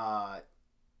 Oh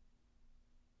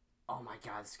my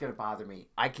god, this is gonna bother me.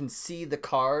 I can see the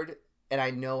card and I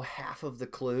know half of the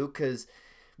clue, because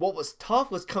what was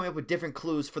tough was coming up with different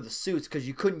clues for the suits, because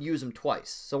you couldn't use them twice.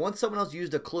 So once someone else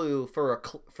used a clue for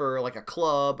like a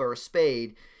club or a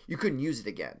spade, you couldn't use it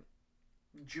again.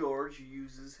 George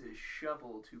uses his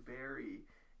shovel to bury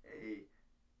a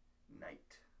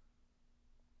knight.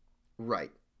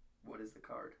 Right. What is the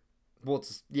card? Well,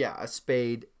 it's, a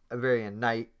spade, a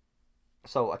knight,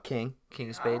 so a king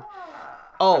of spade.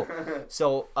 Oh,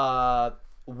 so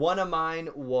one of mine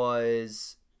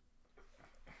was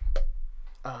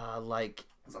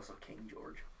It's also King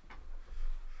George.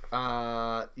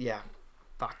 Yeah.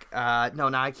 Fuck. No,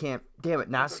 now I can't. Damn it,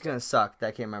 now it's gonna suck that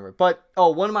I can't remember. But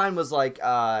one of mine was like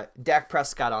Dak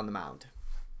Prescott on the mound.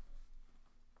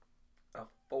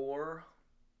 4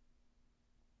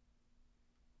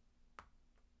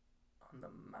 on the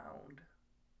mound.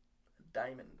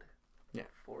 Diamond. Yeah.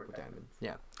 4 diamonds.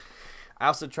 Yeah. I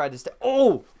also tried to stay.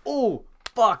 Oh,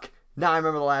 fuck. Now I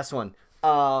remember the last one.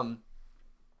 I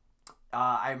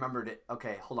remembered it.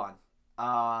 Okay, hold on.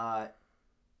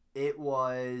 It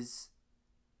was.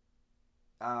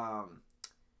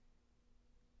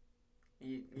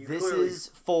 This clearly...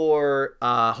 is for.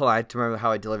 Hold on, I have to remember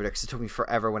how I delivered it because it took me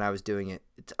forever when I was doing it.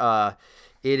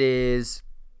 It is.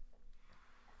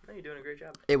 No, you're doing a great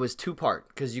job. It was 2-part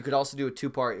because you could also do a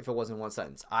 2-part if it wasn't one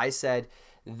sentence. I said,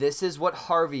 "This is what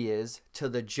Harvey is to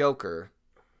the Joker,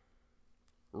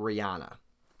 Rihanna."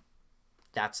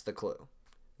 That's the clue.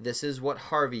 This is what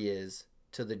Harvey is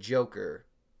to the Joker,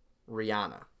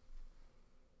 Rihanna.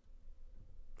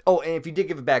 Oh, and if you did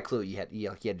give a bad clue, you had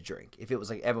to drink. If it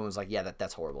was like everyone was like, "Yeah,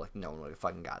 that's horrible," like no one would have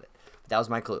fucking got it. But that was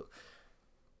my clue.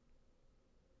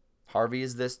 Harvey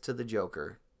is this to the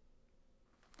Joker,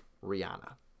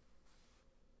 Rihanna.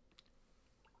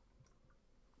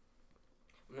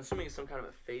 I'm assuming it's some kind of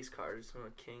a face card. It's from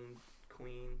a king,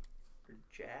 queen, or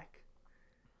jack.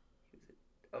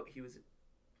 He was.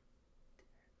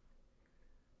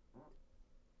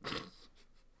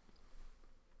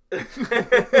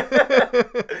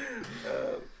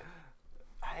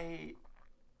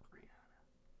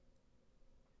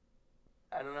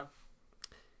 I don't know.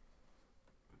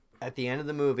 At the end of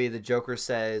the movie, the Joker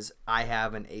says, "I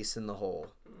have an ace in the hole.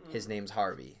 His name's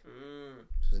Harvey." So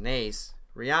it's an ace.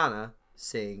 Rihanna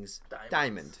sings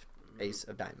Diamond. Ace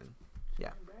of Diamond.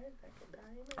 Yeah.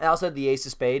 I also had the ace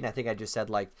of spade, and I think I just said,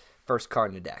 like, first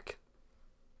card in the deck.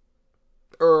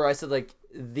 Or I said, like,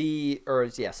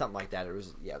 something like that. It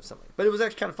was something. But it was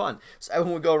actually kind of fun. So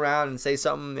everyone would go around and say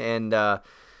something, and,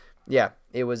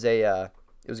 it was a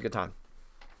good time.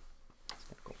 It's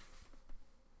kind of cool.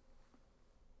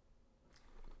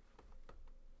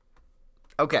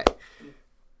 Okay.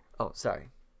 Oh, sorry.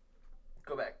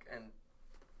 Go back and,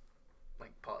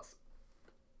 pause.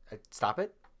 Stop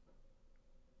it?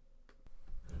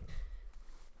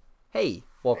 Hey,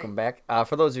 welcome back.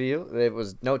 For those of you, it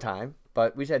was no time,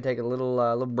 but we just had to take a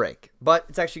little break. But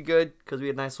it's actually good because we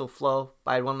had a nice little flow.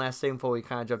 I had one last thing before we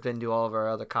kind of jumped into all of our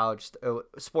other college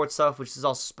sports stuff, which is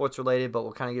also sports related, but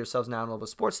we'll kind of get ourselves now in a little bit of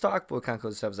sports talk, but we'll kind of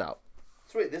close ourselves out.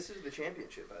 So wait, this is the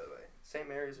championship, by the way. St.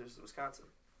 Mary's versus Wisconsin.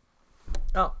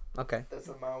 Oh, okay. That's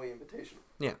the Maui Invitation.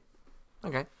 Yeah.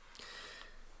 Okay.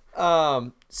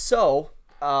 One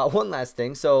last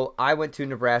thing. So I went to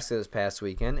Nebraska this past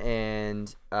weekend,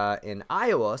 and in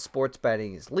Iowa, sports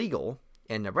betting is legal.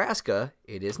 In Nebraska,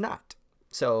 it is not.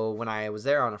 So when I was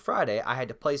there on a Friday, I had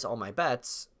to place all my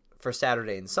bets for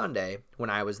Saturday and Sunday when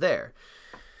I was there.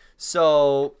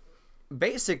 So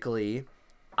basically,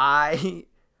 I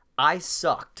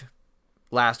sucked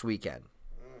last weekend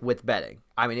with betting.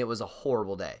 I mean, it was a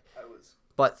horrible day.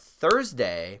 But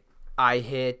Thursday, I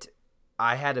had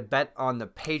a bet on the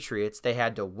Patriots. They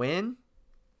had to win,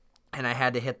 and I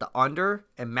had to hit the under,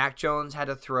 and Mac Jones had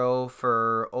to throw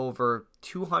for over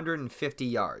 250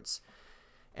 yards.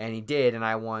 And he did, and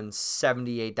I won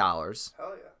 $78.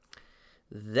 Hell yeah.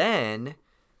 Then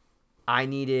I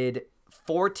needed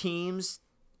 4 teams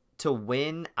to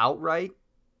win outright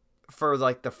for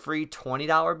like the free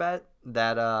 $20 bet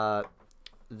that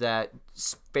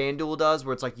FanDuel does,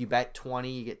 where it's like you bet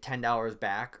 20, you get $10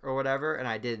 back or whatever. And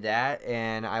I did that,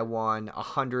 and I won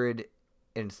 $130.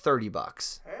 Hell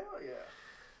yeah.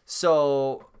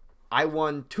 So I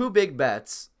won 2 big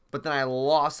bets, but then I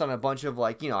lost on a bunch of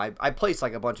I placed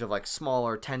like a bunch of like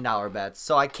smaller $10 bets.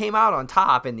 So I came out on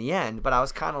top in the end, but I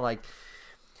was kind of like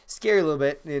scared a little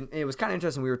bit. And it was kind of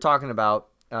interesting. We were talking about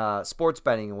sports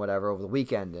betting and whatever over the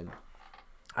weekend, and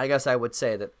I guess I would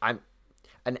say that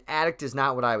an addict is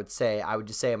not what I would say. I would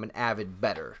just say I'm an avid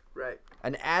bettor. Right.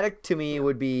 An addict to me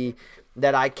would be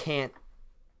that I can't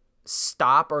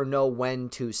stop or know when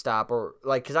to stop, or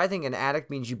because I think an addict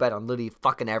means you bet on literally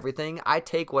fucking everything. I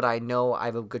take what I know I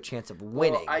have a good chance of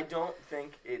winning. Well, I don't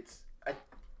think it's. I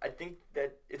think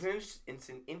that it's an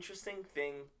interesting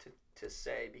thing to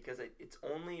say, because it's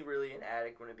only really an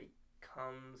addict when it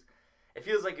becomes. It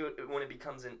feels like when it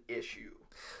becomes an issue,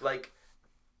 like.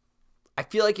 I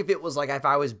feel like if it was if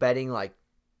I was betting $100.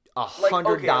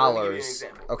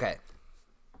 Okay.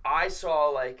 I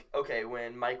saw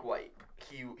when Mike White,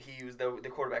 he was the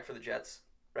quarterback for the Jets,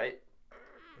 right?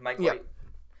 Mike White.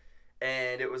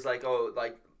 And it was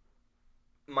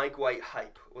Mike White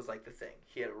hype was the thing.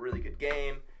 He had a really good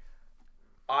game.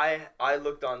 I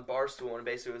looked on Barstool, and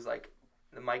basically it was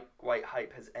the Mike White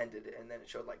hype has ended, and then it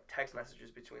showed text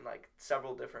messages between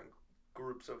several different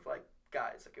groups of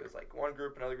guys. It was one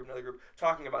group, another group,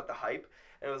 talking about the hype.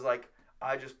 And it was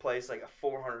I just placed like a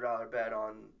 $400 bet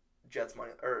on Jets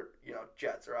money, or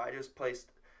Jets, or I just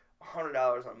placed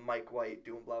 $100 on Mike White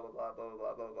doing blah blah blah blah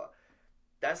blah blah blah.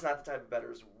 That's not the type of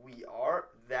bettors we are.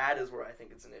 That is where I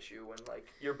think it's an issue when like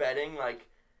you're betting like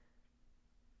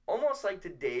almost like to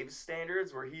Dave's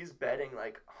standards where he's betting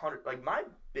like 100. Like my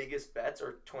biggest bets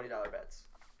are $20 bets.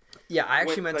 Yeah, I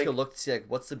actually meant to go look to see like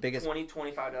what's the biggest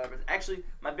 $25 bets. Actually,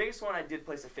 my biggest one I did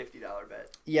place a $50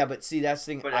 bet. Yeah, but see that's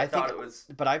the thing. But I thought it was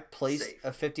But I've placed safe.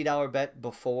 a $50 bet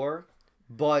before.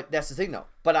 But that's the thing though.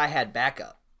 But I had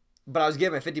backup. But I was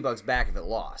getting my $50 back if it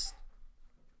lost.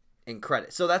 In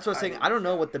credit. So that's what I'm saying. I don't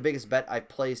know what the biggest bet I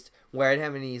placed where I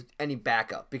didn't have any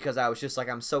backup because I was just like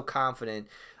I'm so confident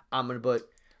I'm gonna put.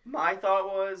 My thought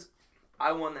was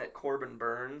I won that Corbin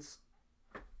Burns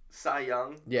Cy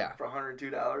Young for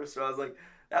 $102. So I was like,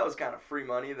 that was kind of free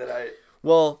money that I...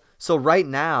 Well, so right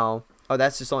now... Oh,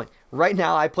 that's just only... Right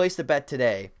now, I placed a bet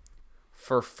today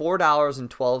for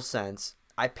 $4.12.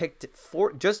 I picked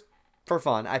just for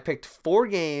fun, I picked 4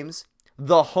 games.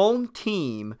 The home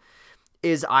team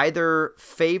is either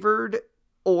favored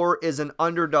or is an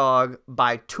underdog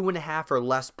by 2.5 or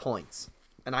less points.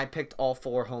 And I picked all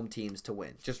 4 home teams to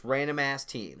win. Just random-ass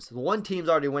teams. The one team's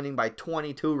already winning by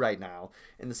 22 right now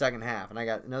in the second half. And I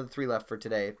got another 3 left for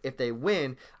today. If they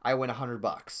win, I win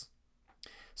 $100.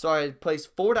 So I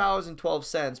placed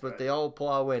 $4.12, but if they all pull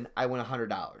out a win, I win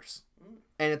 $100.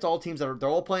 And it's all teams they're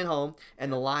all playing home,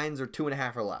 and the lines are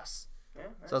 2.5 or less. Yeah,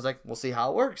 nice. So I was like, we'll see how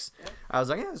it works. Yeah. I was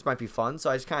like, yeah, this might be fun. So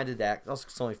I just kind of did that.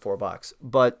 It's only $4.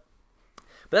 But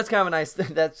that's kind of a nice...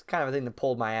 That's kind of a thing that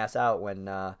pulled my ass out when...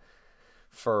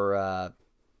 For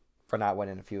not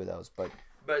winning a few of those, but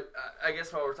I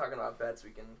guess while we're talking about bets,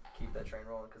 we can keep that train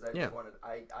rolling because I just wanted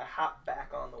I hopped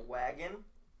back on the wagon,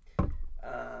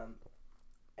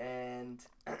 and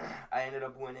I ended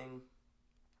up winning.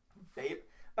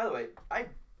 By the way, I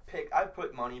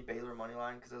put Baylor money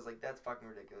line because I was like that's fucking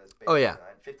ridiculous. Baylor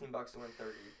 $15 to win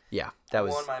 30. Yeah, that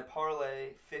was. I won my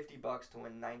parlay $50 to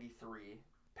win 93.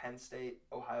 Penn State,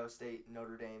 Ohio State,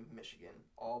 Notre Dame, Michigan,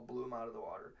 all blew them out of the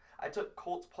water. I took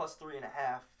Colts plus 3.5,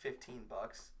 $15.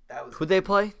 That was who'd they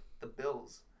play? The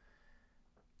Bills.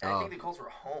 And I think the Colts were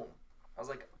home. I was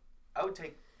like, I would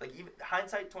take like even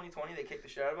hindsight 2020, they kicked the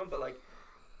shit out of them, but like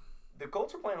the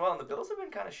Colts were playing well, and the Bills have been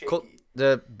kind of shaky.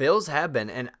 The Bills have been,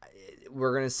 and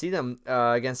we're gonna see them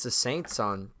against the Saints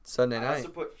on Sunday night. I also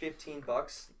put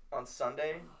 $15 on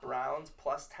Sunday. Browns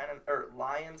plus 10 or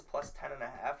Lions plus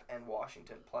 10.5, and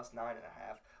Washington plus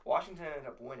 9.5. Washington ended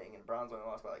up winning, and Browns only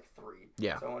lost by like 3.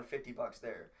 Yeah. So I won $50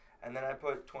 there, and then I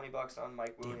put $20 on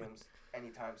Mike Williams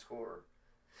anytime scorer.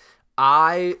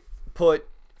 I put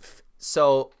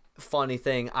funny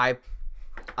thing. I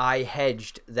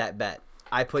hedged that bet.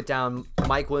 I put down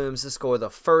Mike Williams to score the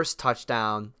first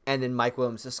touchdown and then Mike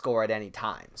Williams to score at any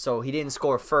time. So he didn't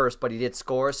score first, but he did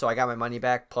score, so I got my money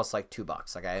back plus like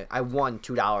 $2. Like I won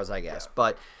 $2, I guess. Yeah.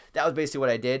 But that was basically what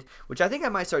I did, which I think I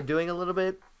might start doing a little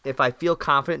bit. If I feel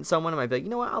confident in someone, I might be like, you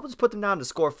know what, I'll just put them down to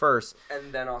score first.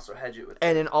 And then also hedge it with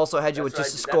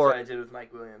just to score. That's what I did with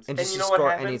Mike Williams. And just to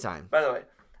score anytime. By the way,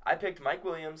 I picked Mike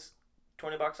Williams,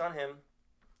 $20 on him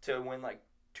to win like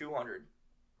 200.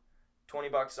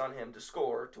 $20 on him to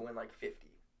score to win like 50.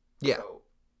 Yeah. So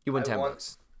you win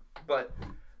 $10. But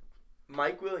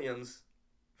Mike Williams,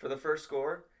 for the first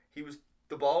score,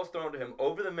 the ball was thrown to him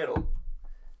over the middle.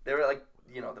 They were like,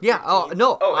 the 15. Oh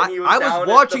no! I was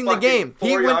watching the game.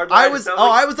 He went. I was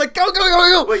like,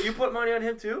 go! Wait, you put money on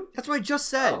him too? That's what I just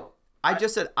said. Oh. I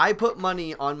just said I put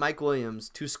money on Mike Williams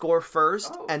to score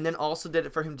first, and then also did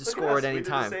it for him to score at any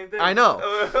time. I know.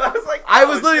 I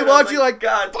was literally watching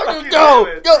God, fucking go,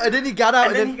 and then he got out,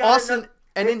 and then Austin,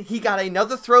 and then he got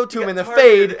another throw to him in the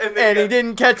fade, and he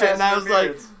didn't catch it, and I was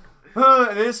like,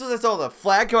 and this was all the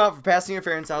flag come out for passing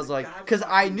interference. I was like, because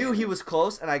I knew he was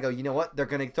close, and I go, you know what? They're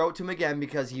gonna throw it to him again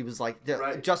because he was like,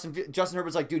 Justin Herbert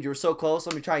was like, dude, you were so close.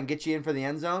 Let me try and get you in for the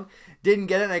end zone. Didn't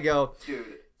get it, and I go,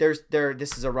 dude.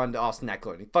 This is a run to Austin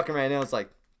Eckler. And he fucking ran in. I was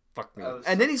like, fuck me.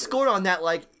 And then he scored on that,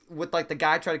 with the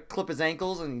guy tried to clip his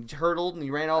ankles and he hurdled and he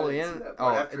ran all the way in.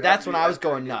 That's when I was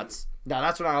going nuts. No,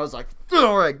 that's when I was like,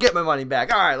 all right, get my money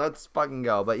back. All right, let's fucking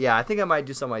go. But yeah, I think I might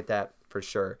do something like that for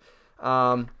sure.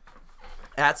 Add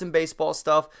some baseball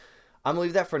stuff. I'm going to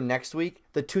leave that for next week.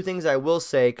 The 2 things I will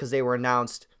say, because they were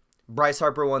announced, Bryce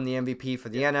Harper won the MVP for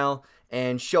the NL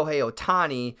and Shohei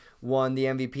Ohtani won the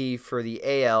MVP for the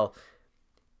AL.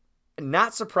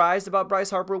 Not surprised about Bryce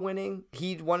Harper winning.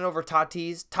 He won it over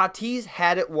Tatis. Tatis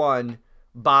had it won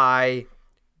by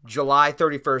July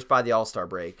 31st by the All-Star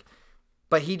break.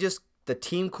 But the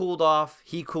team cooled off.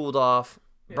 He cooled off.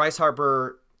 Yeah. Bryce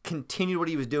Harper continued what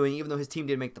he was doing, even though his team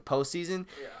didn't make the postseason.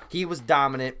 Yeah. He was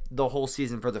dominant the whole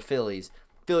season for the Phillies.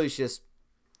 Phillies just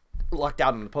lucked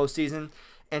out in the postseason.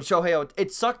 And Shohei,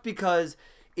 it sucked because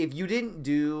if you didn't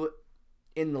do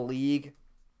in the league,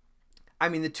 I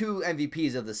mean, the two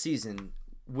MVPs of the season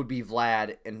would be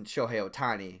Vlad and Shohei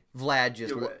Ohtani.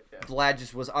 Vlad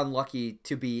just was unlucky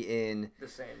to be in the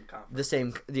same conference.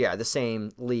 The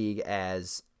same league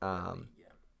as Shohei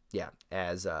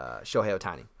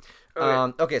Ohtani.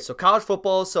 Okay, so college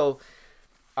football. So,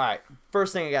 all right,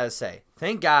 first thing I got to say,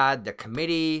 thank God the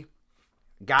committee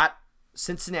got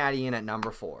Cincinnati in at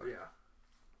number 4. Yeah.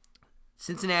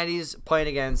 Cincinnati's playing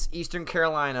against Eastern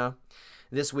Carolina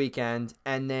this weekend,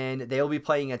 and then they'll be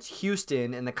playing against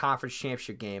Houston in the conference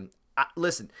championship game.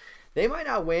 Listen, they might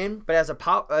not win, but as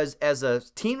a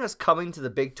team that's coming to the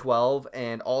Big 12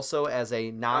 and also as a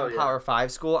non-Power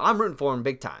 5 school, I'm rooting for them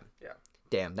big time. Yeah.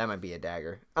 Damn, that might be a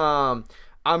dagger. I'm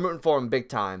rooting for them big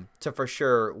time to for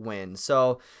sure win.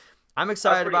 So I'm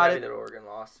excited about it. That Oregon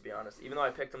lost, to be honest. Even though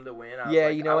I picked them to win, I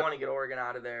want to get Oregon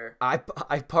out of there. I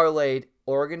parlayed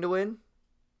Oregon to win.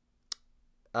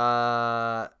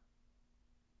 I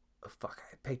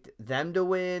picked them to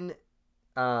win,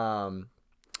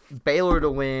 Baylor to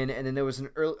win, and then there was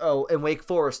and Wake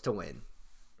Forest to win.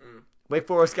 Wake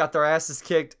Forest got their asses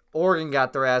kicked, Oregon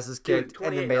got their asses kicked,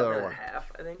 and then Baylor won.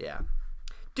 Half, I think. Yeah.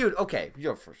 Dude, okay,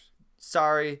 you're first.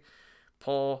 Sorry,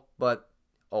 Paul, but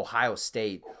Ohio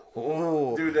State.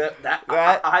 Oh, dude,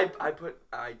 I put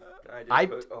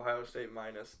Ohio State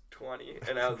 -20,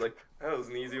 and I was like, that was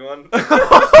an easy one.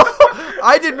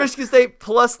 I did Michigan State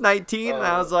 +19, and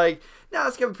I was like, no,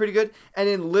 that's gonna be pretty good. And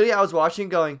then literally, I was watching,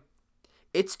 going,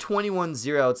 it's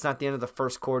 21-0. It's not the end of the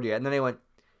first quarter yet. And then they went,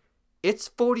 it's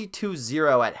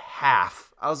 42-0 at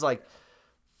half. I was like,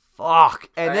 fuck.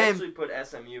 And then actually put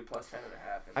SMU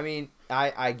 +10.5. I mean,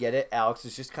 I get it. Alex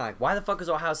is just kind of like, why the fuck is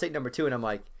Ohio State number 2? And I'm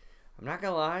like, I'm not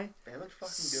gonna lie. They look fucking good.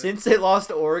 Since they lost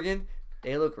to Oregon,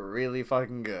 they look really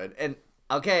fucking good. And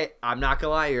okay, I'm not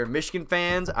gonna lie, you're Michigan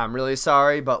fans. I'm really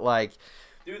sorry, but like,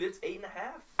 dude, it's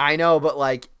 8.5. I know, but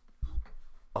like,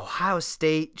 Ohio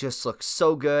State just looks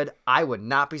so good. I would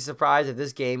not be surprised if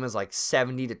this game is like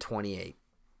 70-28.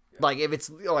 Yeah. Like if it's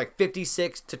like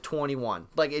 56-21.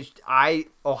 Like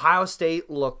Ohio State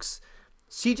looks.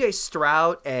 C.J.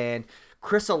 Stroud and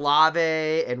Chris Olave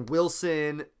and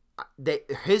Wilson,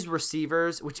 his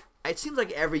receivers, which it seems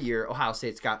like every year Ohio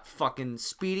State's got fucking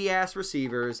speedy ass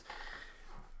receivers.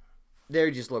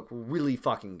 They just look really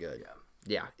fucking good.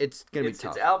 Yeah, it's gonna be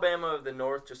tough. It's Alabama of the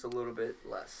North, just a little bit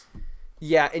less.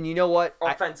 Yeah, and you know what?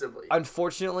 Offensively.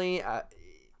 Unfortunately, I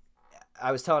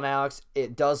was telling Alex,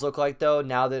 it does look like, though,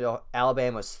 now that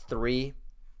Alabama's 3,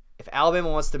 if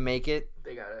Alabama wants to make it,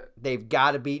 they've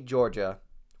got to beat Georgia,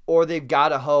 or they've got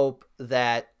to hope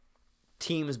that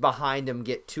teams behind them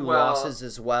get 2 losses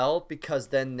as well, because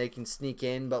then they can sneak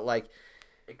in. But, like,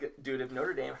 dude, if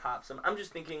Notre Dame hops them, I'm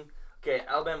just thinking, okay,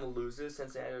 Alabama loses,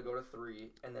 Cincinnati will go to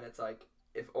 3, and then it's like,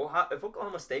 if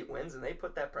Oklahoma State wins and they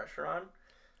put that pressure on,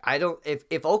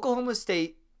 if Oklahoma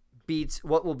State beats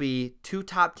what will be 2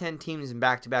 top 10 teams in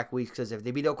back-to-back weeks, because if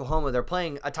they beat Oklahoma, they're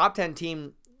playing a top 10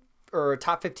 team or a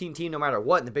top 15 team no matter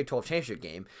what in the Big 12 championship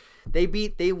game.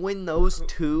 They win those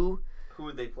 2. Who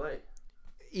would they play?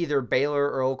 Either Baylor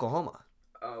or Oklahoma.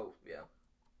 Oh, yeah.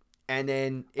 And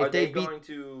then if are they in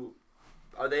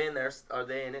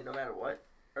it no matter what?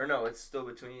 Or no, it's still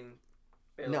between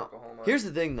Baylor and Oklahoma. Here's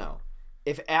the thing though.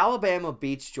 If Alabama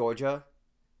beats Georgia,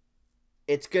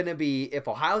 it's going to be, if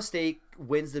Ohio State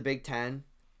wins the Big Ten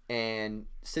and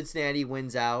Cincinnati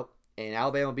wins out and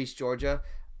Alabama beats Georgia,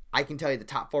 I can tell you the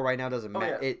top 4 right now doesn't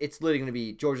matter. Yeah. It's literally going to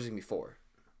be, Georgia's going to be 4.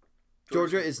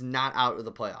 Georgia is not out of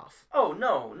the playoff. Oh,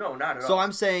 no, not at all. So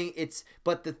I'm saying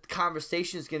but the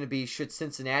conversation is going to be, should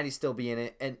Cincinnati still be in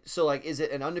it? And so, like, is it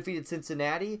an undefeated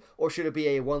Cincinnati, or should it be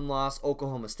a 1-loss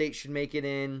Oklahoma State should make it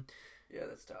in? Yeah,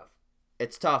 that's tough.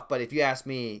 It's tough, but if you ask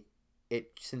me,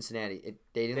 Cincinnati,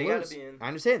 they didn't lose. Gotta be in. I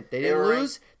understand. They didn't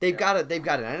lose. They've got an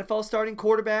NFL starting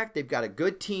quarterback. They've got a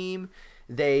good team.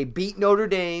 They beat Notre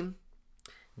Dame.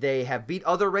 They have beat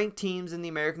other ranked teams in the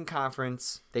American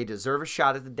Conference. They deserve a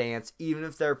shot at the dance, even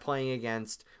if they're playing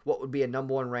against what would be a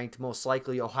number 1 ranked, most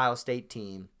likely Ohio State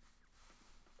team.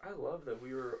 I love that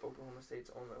we were Oklahoma State's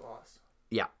only loss.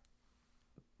 Yeah.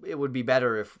 It would be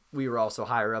better if we were also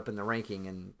higher up in the ranking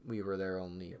and we were their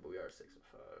only. Yeah, but we are 6-5.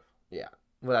 Yeah.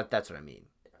 Well, that's what I mean.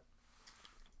 Yeah.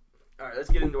 All right, let's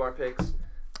get into our picks.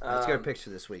 Let's get our picks for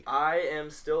this week. I am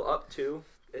still up 2.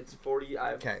 It's 40. I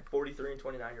have 43 and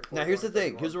 29. Now, here's the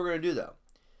thing. Here's what we're going to do, though.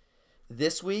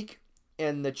 This week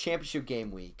and the championship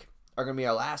game week are going to be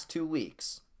our last 2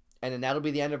 weeks. And then that'll be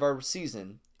the end of our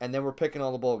season. And then we're picking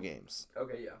all the bowl games.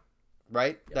 Okay, yeah.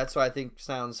 Right? Yeah. That's what I think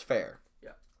sounds fair.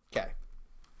 Yeah. Okay.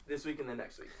 This week and then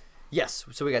next week. Yes.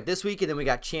 So we got this week, and then we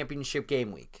got championship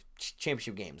game week.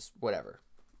 Championship games, whatever.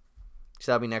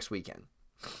 So that'll be next weekend.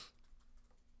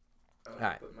 All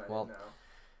right. Well,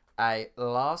 I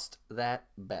lost that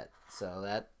bet, so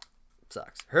that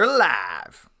sucks. Her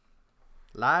live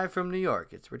from New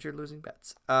York. It's Richard losing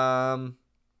bets. All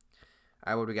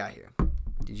right, what do we got here?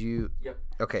 Did you? Yep.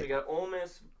 Okay. So we got Ole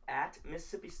Miss at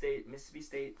Mississippi State. Mississippi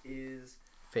State is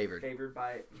favored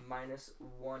by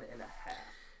 -1.5.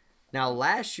 Now,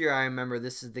 last year I remember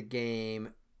this is the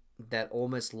game that Ole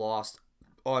Miss lost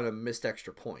on a missed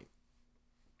extra point.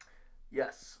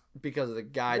 Yes. Because the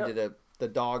guy did the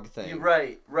dog thing.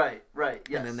 Right. Yes.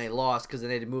 And then they lost because then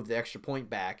they had to move the extra point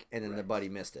back, and then the buddy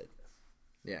missed it.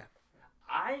 Yeah.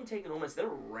 I ain't taking Ole Miss. They're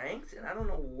ranked, and I don't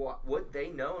know what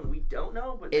they know and we don't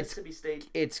know, but Mississippi State...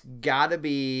 It's got to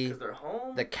be... Because they're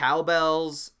home. The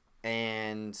cowbells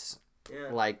and...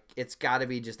 Yeah. Like, it's got to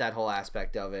be just that whole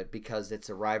aspect of it because it's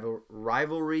a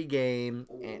rivalry game.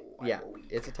 And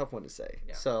it's a tough one to say.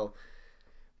 Yeah. So,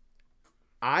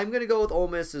 I'm going to go with Ole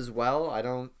Miss as well.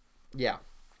 And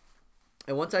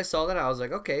once I saw that, I was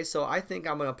like, okay, so I think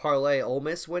I'm going to parlay Ole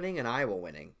Miss winning and Iowa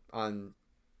winning on...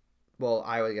 Well,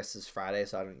 Iowa, I guess, is Friday,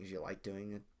 so I don't usually like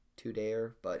doing a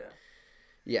 2-dayer, but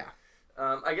yeah.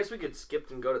 I guess we could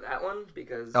skip and go to that one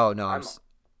because... Oh, no, I'm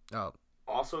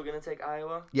also going to take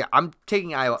Iowa. Yeah, I'm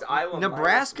taking Iowa. Iowa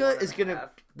Nebraska's going to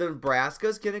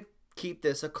keep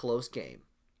this a close game.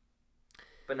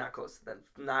 But not close.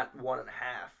 Not 1.5.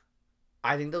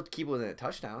 I think they'll keep it within a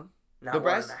touchdown. Not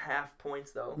 1.5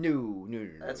 points, though. No.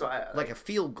 That's why like a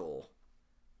field goal.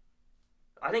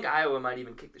 I think Iowa might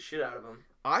even kick the shit out of them.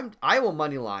 Iowa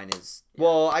money line is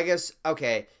well, I guess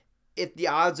okay. If the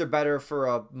odds are better for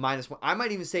a -1, I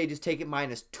might even say just take it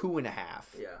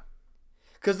 -2.5. Yeah.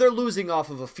 Because they're losing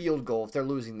off of a field goal if they're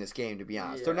losing this game. To be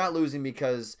honest, they're not losing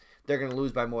because they're going to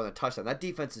lose by more than a touchdown. That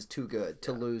defense is too good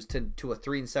to lose to a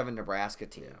 3-7 Nebraska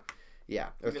team.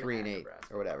 Yeah, or 3-8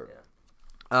 or whatever.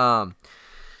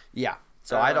 Yeah.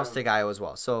 So I don't take Iowa as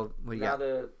well. So what do you got? Now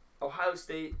the Ohio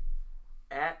State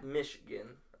at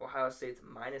Michigan. Ohio State's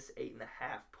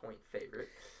 -8.5 point favorite.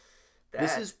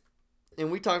 This is,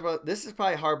 and we talked about this is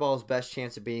probably Harbaugh's best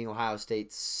chance of beating Ohio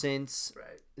State since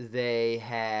they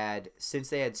had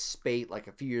Spate like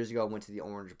a few years ago and went to the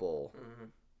Orange Bowl,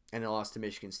 and they lost to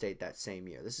Michigan State that same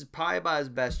year. This is probably about his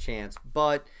best chance,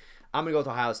 but I'm gonna go with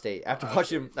Ohio State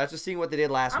after seeing what they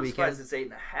did last weekend. I'm surprised it's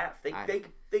 8.5.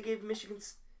 They gave Michigan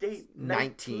State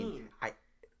 19.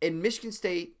 And Michigan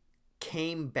State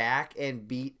came back and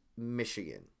beat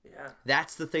Michigan. Yeah,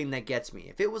 that's the thing that gets me.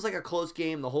 If it was like a close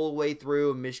game the whole way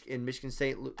through, and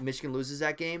Michigan loses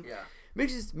that game,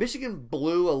 Michigan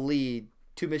blew a lead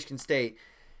to Michigan State.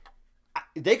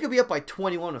 They could be up by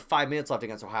 21 with 5 minutes left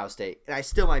against Ohio State, and I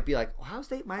still might be like, Ohio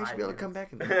State might actually be able to come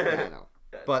back. I know,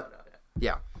 but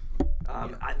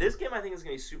this game I think is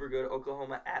going to be super good.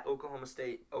 Oklahoma at Oklahoma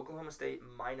State. Oklahoma State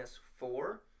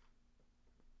 -4.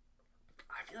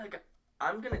 I feel like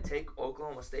I'm going to take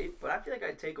Oklahoma State, but I feel like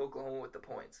I'd take Oklahoma with the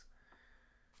points.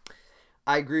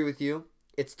 I agree with you.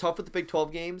 It's tough with the Big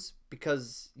 12 games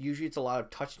because usually it's a lot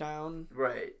of touchdown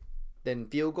than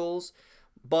field goals.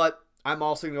 But I'm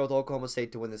also going to go with Oklahoma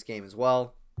State to win this game as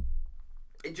well.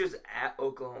 It's just at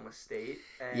Oklahoma State.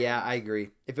 And yeah, I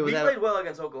agree. If it was we played well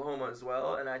against Oklahoma as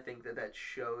well, and I think that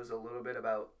shows a little bit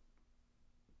about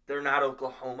they're not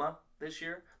Oklahoma this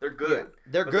year. They're good.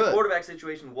 Yeah, they're but good. The quarterback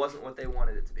situation wasn't what they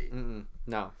wanted it to be.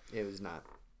 No, it was not.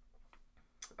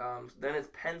 Then it's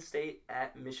Penn State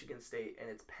at Michigan State, and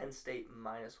it's Penn State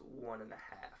 -1.5.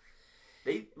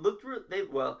 They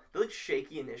looked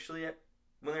shaky initially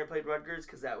when they played Rutgers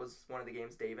because that was one of the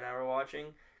games Dave and I were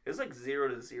watching. It was like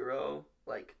 0-0,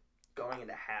 like going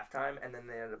into halftime, and then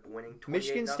they ended up winning 28-0.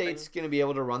 Michigan State's going to be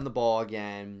able to run the ball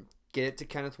again. Get it to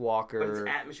Kenneth Walker. But it's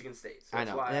at Michigan State. So I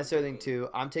know. And that's the other thing, too.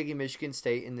 I'm taking Michigan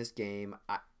State in this game.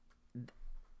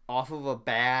 Off of a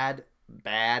bad,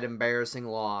 embarrassing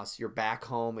loss. You're back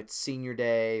home. It's senior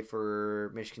day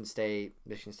for Michigan State.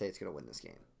 Michigan State's going to win this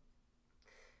game.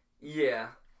 Yeah.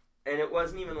 And it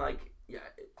wasn't even like,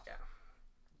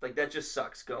 like, that just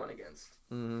sucks going against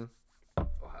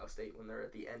Ohio State when they're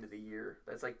at the end of the year.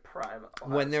 That's like prime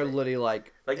Ohio when they're State. Literally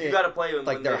like you got to play them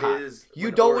like when they're hot.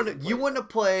 You want to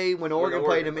play when Oregon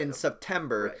played them in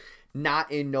September,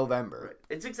 not in November. Right.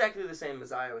 It's exactly the same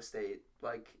as Iowa State.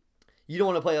 Like you don't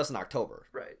want to play us in October.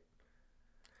 Right.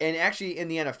 And actually in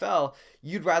the NFL,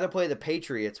 you'd rather play the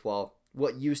Patriots, well,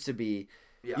 what used to be.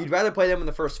 Yeah. You'd rather play them in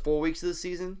the first 4 weeks of the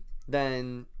season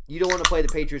than you don't want to play the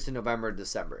Patriots in November or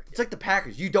December. It's like the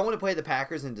Packers. You don't want to play the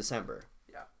Packers in December.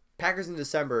 Packers in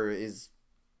December is,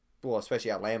 well, especially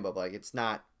at Lambeau, but like it's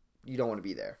not, you don't want to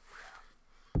be there.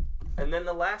 And then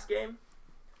the last game,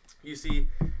 you see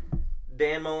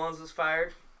Dan Mullins is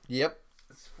fired. Yep.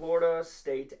 It's Florida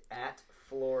State at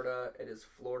Florida. It is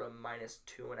Florida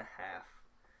 -2.5.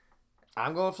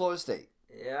 I'm going Florida State.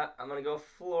 Yeah, I'm going to go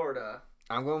Florida.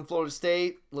 I'm going Florida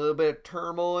State. A little bit of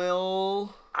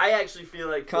turmoil. I actually feel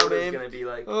like Florida's going to be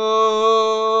like... Oh.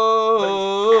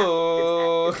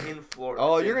 It's in Florida.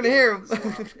 Oh, you're going to hear him.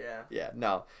 Yeah. Yeah,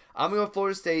 no. I'm going to go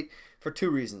Florida State for two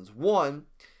reasons. One,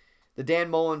 the Dan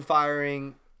Mullen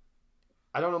firing.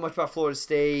 I don't know much about Florida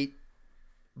State,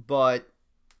 but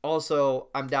also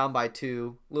I'm down by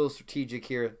 2. A little strategic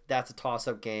here. That's a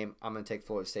toss-up game. I'm going to take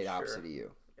Florida State opposite of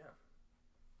you. Yeah.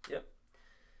 Yep.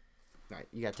 All right,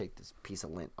 you got to take this piece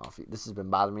of lint off you. This has been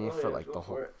bothering me for like the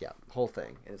whole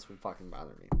thing, and it's been fucking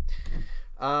bothering me.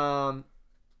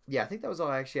 Yeah, I think that was all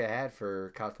I had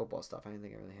for college football stuff. I didn't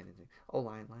think I really had anything. Oh,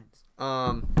 lines.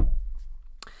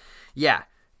 Yeah,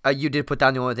 you did put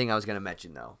down the only thing I was going to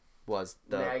mention, though, was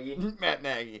the Matt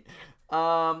Nagy.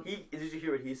 Did you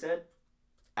hear what he said?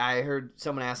 I heard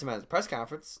someone ask him at the press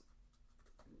conference.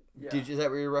 Yeah. Is that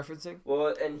what you're referencing?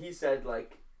 Well, and he said,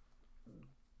 like,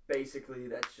 basically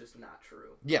that's just not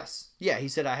true. Yes. Yeah, he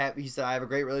said I have a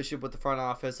great relationship with the front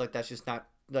office. Like, that's just not,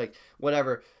 like,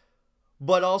 whatever.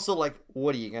 But also, like,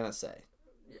 what are you going to say?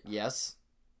 Yeah. Yes.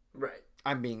 Right.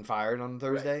 I'm being fired on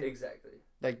Thursday. Right, exactly.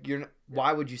 Like,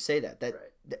 why would you say that?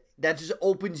 That just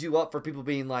opens you up for people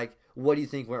being like, what do you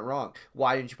think went wrong?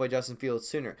 Why didn't you play Justin Fields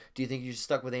sooner? Do you think you just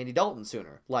stuck with Andy Dalton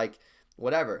sooner? Like,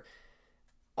 whatever.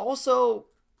 Also,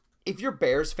 if you're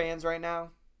Bears fans right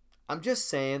now, I'm just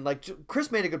saying, like,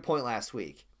 Chris made a good point last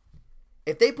week.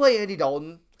 If they play Andy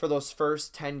Dalton for those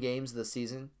first 10 games of the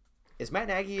season, is Matt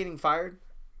Nagy getting fired?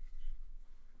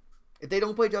 If they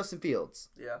don't play Justin Fields,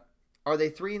 are they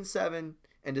 3-7,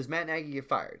 and does Matt Nagy get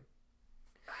fired?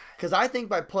 Because I think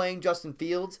by playing Justin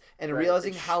Fields and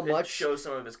realizing how much shows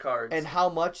some of his cards and how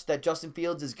much that Justin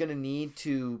Fields is going to need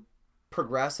to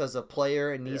progress as a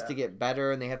player and needs to get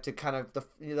better, and they have to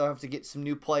they'll have to get some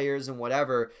new players and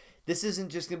whatever. This isn't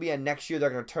just going to be a next year they're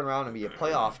going to turn around and be a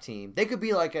playoff team. They could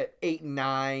be like an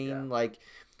 8-9, like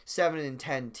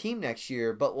 7-10 team next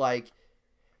year, but like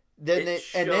then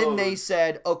they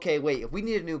said, okay, wait, if we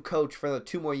need a new coach for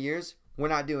 2 more years. We're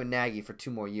not doing Nagy for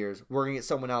 2 more years. We're going to get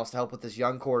someone else to help with this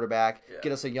young quarterback,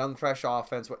 get us a young, fresh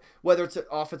offense, whether it's an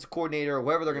offensive coordinator or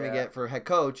whoever they're going to get for head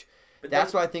coach. But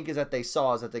that's what I think is that they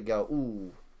saw is that they go,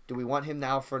 ooh, do we want him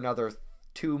now for another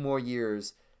 2 more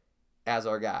years as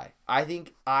our guy? I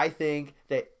think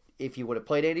that if you would have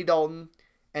played Andy Dalton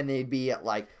and they'd be at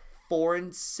like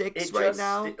 4-6 right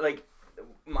now. Like,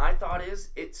 my thought is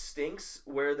it stinks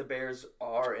where the Bears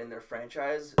are in their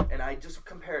franchise, and I just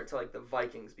compare it to like the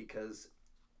Vikings because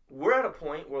we're at a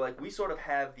point where like we sort of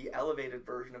have the elevated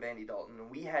version of Andy Dalton, and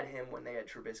we had him when they had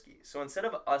Trubisky. So instead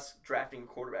of us drafting a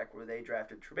quarterback where they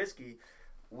drafted Trubisky,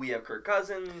 we have Kirk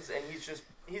Cousins, and he's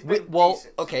been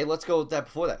decent. Okay, let's go with that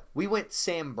before that. We went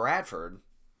Sam Bradford.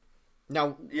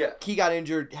 Now, he got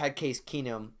injured, had Case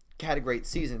Keenum. Had a great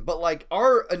season, but like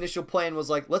our initial plan was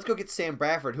like, let's go get Sam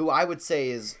Bradford, who I would say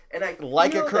is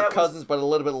like a Kirk Cousins, but a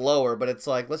little bit lower. But it's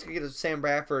like, let's go get a Sam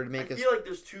Bradford and make us. I feel like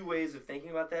there's 2 ways of thinking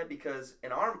about that because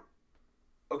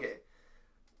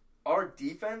our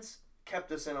defense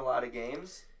kept us in a lot of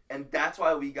games, and that's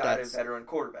why we got a veteran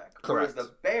quarterback. Correct. Whereas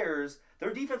the Bears,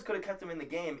 their defense could have kept them in the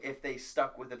game if they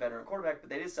stuck with a veteran quarterback,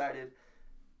 but they decided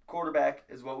quarterback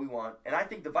is what we want, and I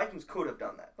think the Vikings could have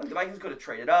done that. Like the Vikings could have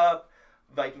traded up.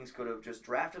 Vikings could have just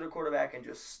drafted a quarterback and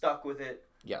just stuck with it,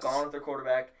 gone with their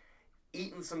quarterback,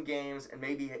 eaten some games, and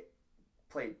maybe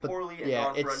played poorly and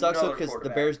gone for another quarterback. Yeah, it sucks because the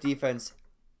Bears' defense,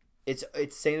 it's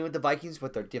same with the Vikings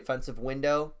with their defensive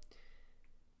window,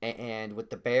 and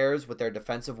with the Bears with their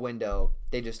defensive window,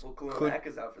 they just Khalil Mack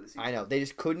is out for the season. I know. They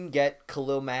just couldn't get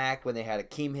Khalil Mack when they had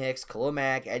Akeem Hicks, Khalil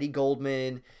Mack, Eddie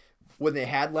Goldman, when they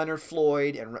had Leonard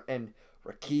Floyd and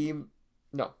Roquan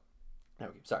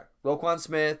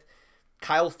Smith,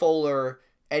 Kyle Fuller,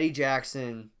 Eddie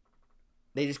Jackson,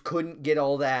 they just couldn't get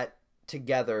all that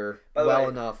together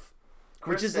enough.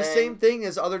 Which is the same thing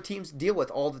as other teams deal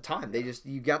with all the time.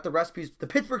 You got the recipes. The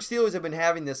Pittsburgh Steelers have been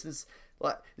having this since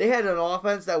they had an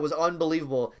offense that was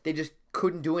unbelievable. They just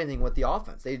couldn't do anything with the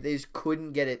offense. They just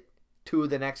couldn't get it to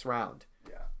the next round.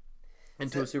 Yeah.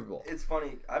 Into a Super Bowl. It's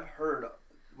funny. I've heard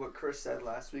what Chris said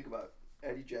last week about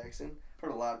Eddie Jackson. I've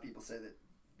heard a lot of people say that.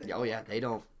 They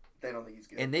don't. They don't think he's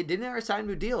good. And they didn't ever sign him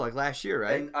to a deal like last year,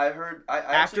 right? And I heard...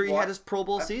 after he had his Pro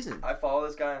Bowl season. I follow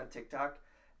this guy on TikTok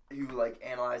who, like,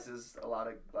 analyzes a lot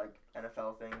of, like,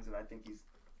 NFL things, and I think he's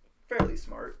fairly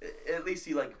smart. At least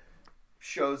he, like,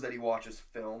 shows that he watches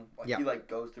film. Like, he, like,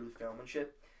 goes through the film and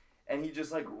shit. and he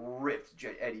just like ripped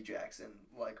Eddie Jackson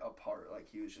like apart. Like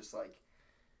he was just like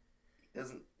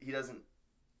he doesn't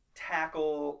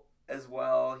tackle as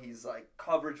well. He's like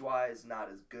coverage wise not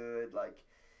as good. Like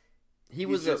he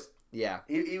was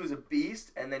he was a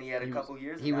beast, and then he had a couple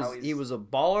years. He was a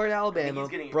baller at Alabama,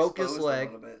 broke his leg,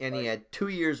 and he had 2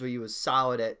 years where he was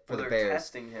solid for the Bears.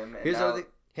 Testing him. And here's the other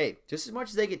thing. Hey, just as much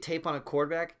as they get tape on a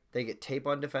quarterback, they get tape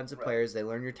on defensive players. They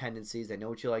learn your tendencies. They know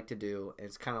what you like to do. And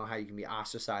it's kind of how you can be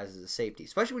ostracized as a safety,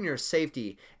 especially when you're a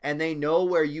safety and they know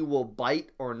where you will bite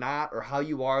or not or how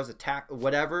you are as a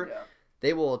whatever. Yeah.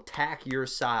 They will attack your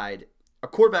side. A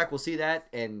quarterback will see that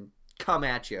and come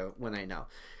at you when they know.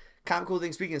 Kind of cool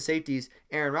thing, speaking of safeties,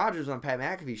 Aaron Rodgers on Pat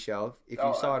McAfee's show, if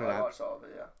you saw it or not. I watched all of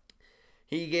it, yeah.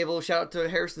 He gave a little shout out to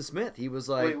Harrison Smith. He was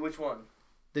like... Wait, which one?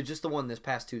 Just the one this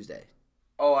past Tuesday.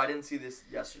 Oh, I didn't see this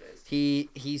yesterday's.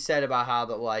 He said about how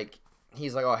that like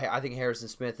he's like, oh, I think Harrison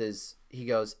Smith is. He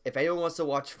goes, if anyone wants to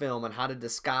watch film on how to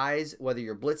disguise whether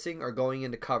you're blitzing or going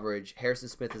into coverage, Harrison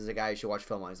Smith is the guy you should watch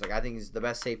film on. He's like, I think he's the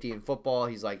best safety in football.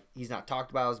 He's like, he's not talked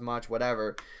about as much,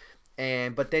 whatever.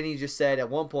 But then he just said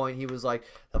at one point he was like,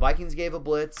 the Vikings gave a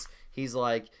blitz. He's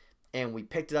like, and we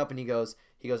picked it up, and he goes,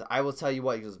 I will tell you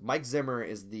what. He goes, Mike Zimmer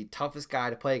is the toughest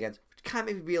guy to play against. Kind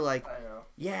of made me be like,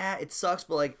 yeah, it sucks,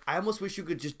 but like I almost wish you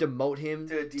could just demote him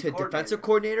to defensive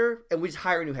coordinator and we just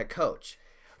hire a new head coach.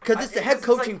 Because it's the head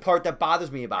coaching part that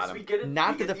bothers me about him,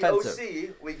 not the defensive. The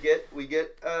OC, we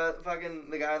get fucking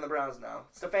the guy on the Browns now,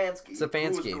 Stefanski,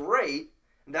 who was great.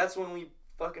 And that's when we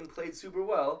fucking played super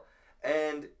well.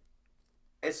 And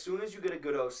as soon as you get a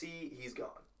good OC, he's gone.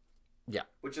 Yeah.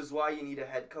 Which is why you need a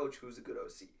head coach who's a good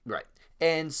OC. Right.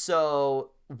 And so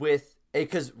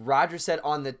because Roger said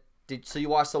on the. So you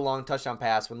watched the long touchdown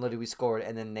pass when literally we scored,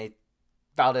 and then they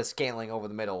Valdez-Scantling over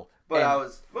the middle. But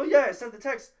I sent the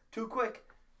text too quick.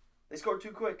 They scored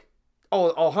too quick.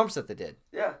 Oh, Hump they did.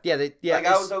 Yeah. Yeah.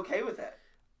 I was okay with that.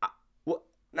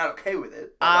 Not okay with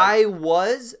it. I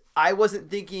wasn't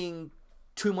thinking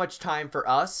too much time for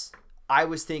us. I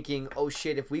was thinking, oh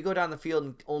shit, if we go down the field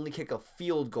and only kick a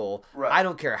field goal, I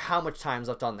don't care how much time's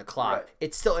left on the clock. Right.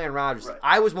 It's still Aaron Rodgers. Right.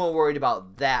 I was more worried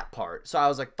about that part. So I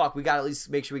was like, fuck, we got to at least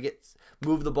make sure we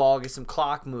move the ball, get some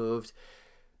clock moved.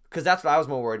 Because that's what I was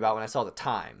more worried about when I saw the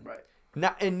time.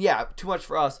 Right. Too much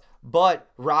for us. But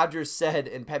Rodgers said,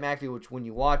 and Pat McAfee, which when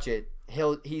you watch it,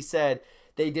 he said,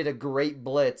 they did a great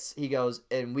blitz. He goes,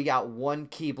 and we got one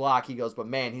key block. He goes, but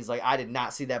man, he's like, I did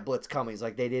not see that blitz coming. He's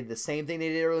like, they did the same thing they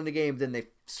did early in the game. Then they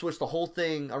switched the whole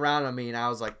thing around on me, and I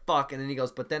was like, fuck. And then he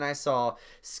goes, but then I saw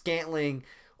Scantling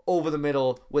over the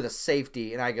middle with a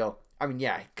safety, and I go, I mean,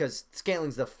 yeah, because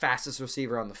Scantling's the fastest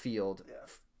receiver on the field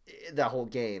that whole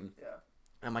game. Yeah.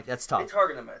 I'm like, that's tough. They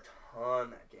targeted him a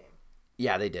ton that game.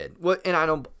 Yeah, they did. Well,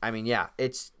 and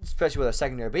it's especially with our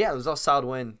secondary. But yeah, it was all solid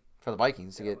win for the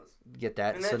Vikings to get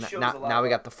that. And so now we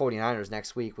got the 49ers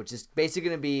next week, which is basically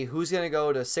going to be who's going to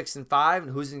go to 6-5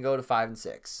 and who's going to go to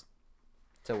 5-6.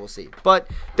 So we'll see. But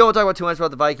don't talk about too much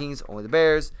about the Vikings, only the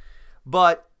Bears.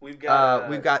 But we've got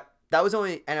that was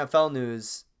only NFL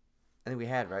news I think we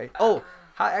had, right?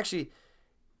 Actually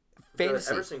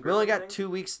fantasy. We only got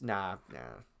 2 weeks. Nah.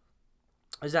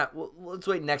 Is that? Well, let's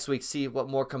wait next week, see what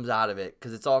more comes out of it,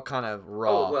 because it's all kind of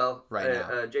raw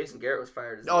now. Jason Garrett was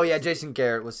fired. Jason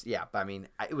Garrett was. Yeah, I mean,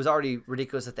 it was already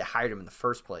ridiculous that they hired him in the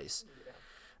first place.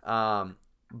 Yeah.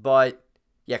 But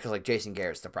yeah, because like Jason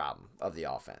Garrett's the problem of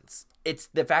the offense. It's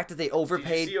the fact that they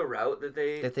overpaid. Did you see a route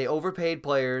that they overpaid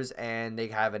players, and they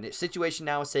have a situation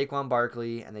now with Saquon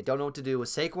Barkley, and they don't know what to do with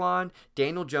Saquon,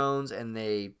 Daniel Jones, and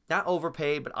they not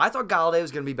overpaid. But I thought Galladay was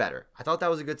going to be better. I thought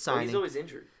that was a good signing. He's always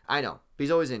injured. I know. But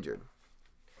he's always injured.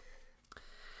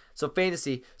 So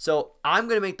fantasy. So I'm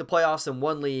going to make the playoffs in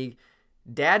one league.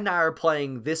 Dad and I are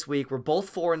playing this week. We're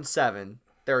both 4-7.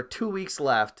 There are 2 weeks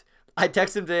left. I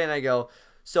text him today and I go,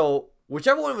 so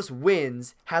whichever one of us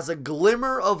wins has a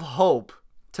glimmer of hope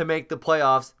to make the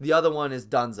playoffs. The other one is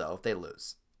donezo if they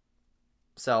lose.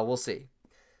 So we'll see.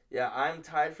 Yeah, I'm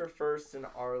tied for first in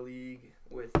our league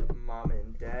with Mom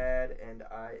and Dad, and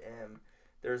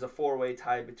there's a 4-way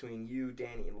tie between you,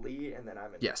 Danny, and Lee, and then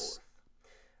I'm in fourth.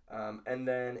 And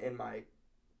then in my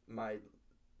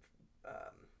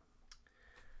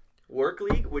work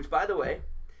league, which, by the way,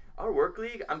 our work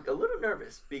league, I'm a little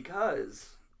nervous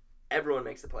because everyone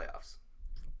makes the playoffs.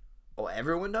 Oh,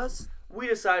 everyone does? We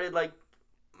decided,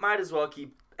 might as well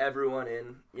keep everyone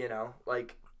in,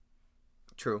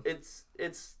 True.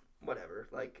 It's whatever,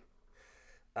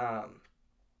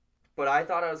 but I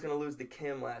thought I was going to lose to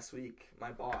Kim last week,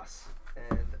 my boss.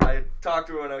 And I talked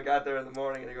to her when I got there in the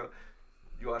morning, and I go,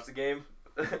 you watch the game?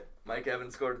 Mike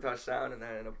Evans scored a touchdown, and I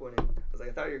ended up winning. I was like,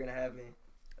 I thought you were going to have me.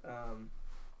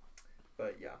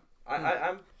 But, yeah.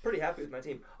 I'm pretty happy with my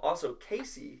team. Also,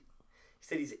 Casey, he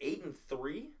said he's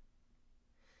 8-3,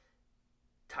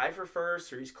 tied for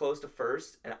first, or he's close to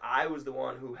first, and I was the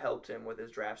one who helped him with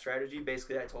his draft strategy.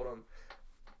 Basically,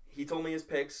 he told me his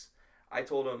picks. I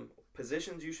told him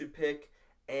positions you should pick,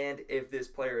 and if this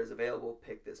player is available,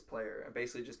 pick this player. And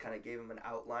basically just kind of gave him an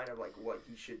outline of like what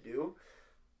he should do.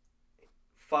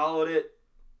 Followed it,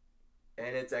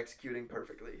 and it's executing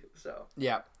perfectly. So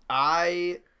yeah,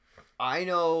 I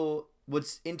know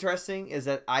what's interesting is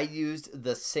that I used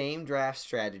the same draft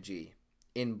strategy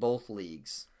in both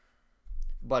leagues,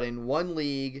 but in one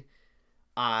league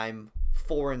I'm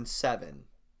 4-7,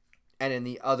 and in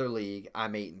the other league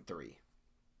I'm 8-3.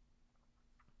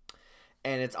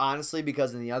 And it's honestly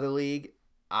because in the other league,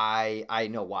 I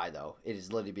know why though. It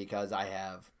is literally because I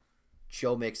have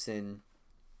Joe Mixon,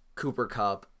 Cooper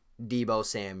Kupp, Deebo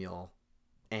Samuel,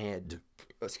 and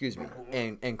Christian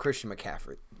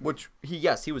McCaffrey. Which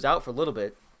he was out for a little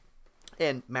bit,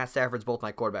 and Matt Stafford's both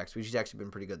my quarterbacks, which he's actually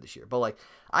been pretty good this year. But like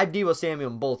I have Deebo Samuel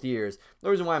in both years.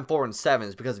 The reason why I'm 4-7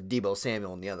 is because of Deebo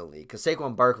Samuel in the other league. Because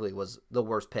Saquon Barkley was the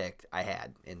worst pick I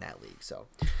had in that league. So,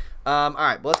 all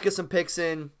right, well, let's get some picks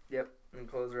in. Yep. And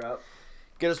close her out.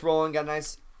 Get us rolling. Got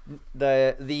nice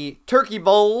the turkey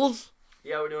bowls.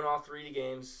 Yeah, we're doing all 3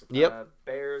 games. Yep.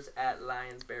 Bears at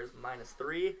Lions. Bears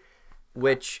 -3.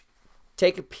 Which,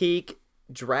 take a peek.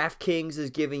 DraftKings is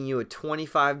giving you a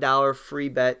 $25 free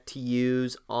bet to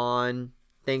use on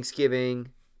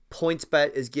Thanksgiving.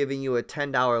 PointsBet is giving you a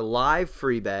 $10 live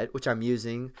free bet, which I'm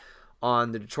using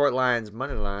on the Detroit Lions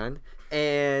money line,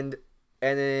 and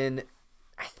then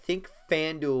I think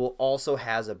FanDuel also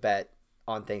has a bet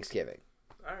on Thanksgiving.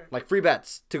 All right. Like free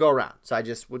bets to go around. So I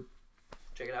just would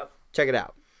check it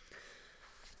out.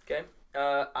 Okay.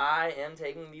 I am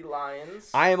taking the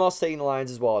Lions. I am also taking the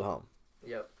Lions as well at home.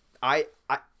 Yep.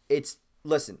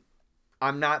 Listen,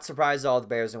 I'm not surprised at all the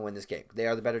Bears will win this game. They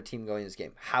are the better team going in this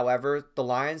game. However, the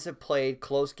Lions have played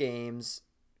close games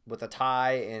with a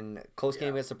tie and close game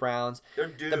against the Browns. They're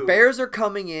due. The Bears are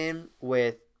coming in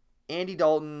with Andy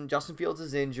Dalton. Justin Fields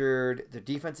is injured. Their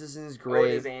defense isn't as great. Oh,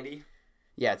 it is Andy?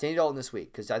 Yeah, it's Andy Dalton this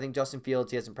week because I think Justin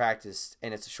Fields, he hasn't practiced,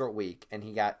 and it's a short week, and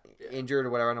he got injured or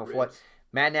whatever. I don't know what.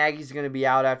 Matt Nagy's going to be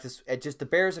out after this. It just the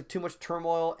Bears have too much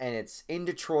turmoil, and it's in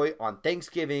Detroit on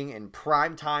Thanksgiving and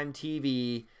primetime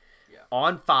TV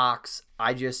on Fox.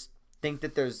 I just think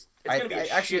that there's. I don't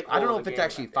know if it's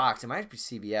actually Fox. It might be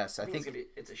CBS. I think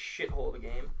it's a shithole of a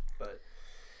game, but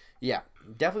yeah,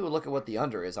 definitely would look at what the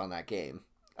under is on that game.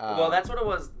 Well, that's what it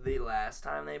was the last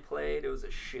time they played. It was a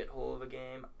shithole of a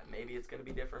game. Maybe it's going to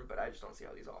be different, but I just don't see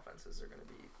how these offenses are going to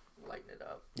be lighting it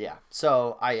up. Yeah,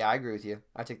 so I agree with you.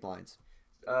 I take the Lions.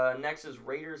 Next is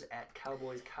Raiders at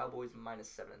Cowboys. Cowboys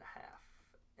 -7.5.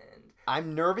 And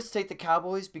I'm nervous to take the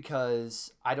Cowboys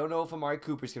because I don't know if Amari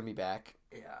Cooper's going to be back.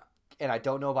 Yeah. And I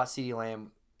don't know about CeeDee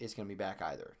Lamb is going to be back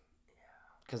either. Yeah.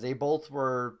 Because they both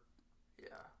were.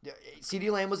 Yeah.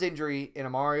 CeeDee Lamb was injury and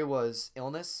Amari was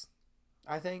illness,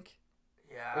 I think.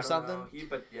 Yeah. Or something.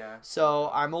 But yeah.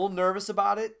 So I'm a little nervous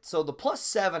about it. So the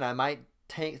 +7, I might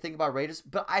think about Raiders,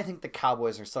 but I think the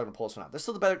Cowboys are starting to pull this one out. They're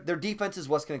still the better. Their defense is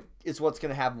what's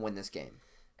gonna have them win this game.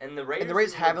 And the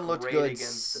Raiders haven't looked good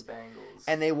against the Bengals.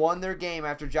 And they won their game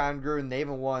after John Gruden. They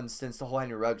haven't won since the whole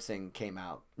Henry Ruggs thing came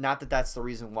out. Not that that's the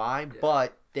reason why,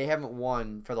 but they haven't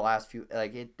won for the last few.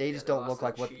 They just don't look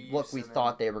like what we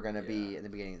thought they were gonna be in the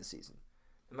beginning of the season.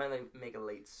 They might make a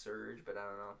late surge, but I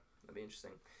don't know. That'd be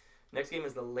interesting. Next game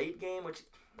is the late game, which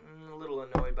I'm a little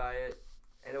annoyed by it.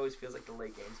 It always feels like the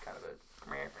late game's kind of a.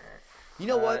 You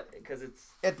know what? Because it's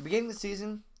at the beginning of the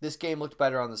season, this game looked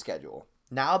better on the schedule.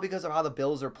 Now, because of how the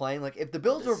Bills are playing, like if the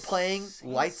Bills were playing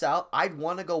lights out, I'd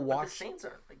want to go watch. But the Saints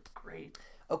aren't great.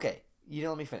 Okay,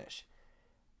 let me finish.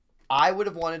 I would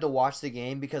have wanted to watch the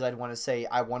game because I'd want to say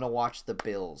I want to watch the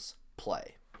Bills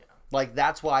play. Yeah. Like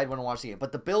that's why I'd want to watch the game.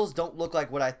 But the Bills don't look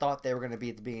like what I thought they were going to be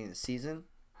at the beginning of the season,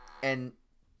 and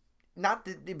not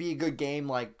that it'd be a good game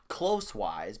like close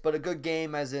wise, but a good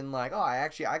game as in like, I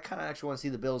kind of actually want to see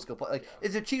the Bills go play. Like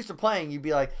if the Chiefs are playing, you'd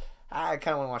be like, I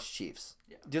kind of want to watch the Chiefs.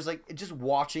 Yeah. Just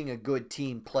watching a good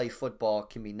team play football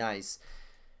can be nice.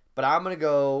 But I'm gonna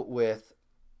go with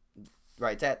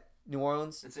it's at New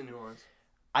Orleans. It's in New Orleans.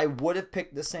 I would have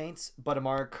picked the Saints, but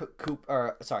Alvin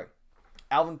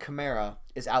Kamara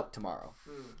is out tomorrow,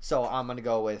 so I'm gonna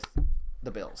go with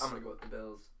the Bills. I'm gonna go with the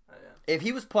Bills. If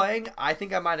he was playing, I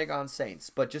think I might have gone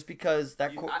Saints, but just because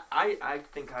that... I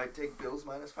think I'd take Bills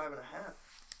 -5.5.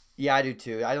 Yeah, I do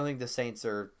too. I don't think the Saints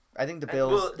are... I think the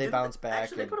Bills, they bounce back.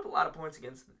 Actually, they put up a lot of points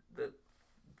against the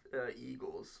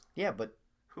Eagles. Yeah, but...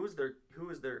 Who is their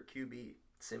QB?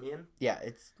 Simeon? Yeah,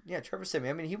 Trevor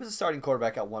Simeon. I mean, he was a starting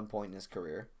quarterback at one point in his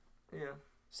career. Yeah.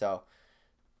 So.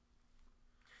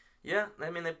 Yeah, I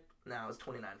mean, it was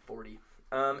 29-40.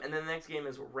 And then the next game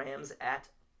is Rams at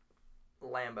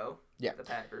Lambeau. Yeah. The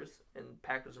Packers. And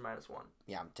Packers are -1.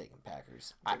 Yeah, I'm taking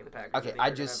Packers. I'm taking the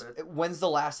Packers. Okay, when's the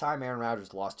last time Aaron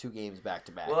Rodgers lost 2 games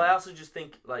back-to-back? Well, I also just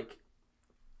think, like...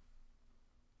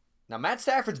 Now, Matt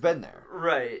Stafford's been there.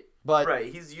 Right. But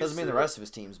he's used doesn't mean the rest of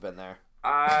his team's been there.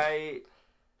 I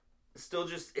still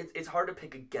just... It's hard to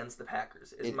pick against the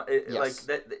Packers. Yes.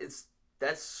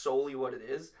 That's solely what it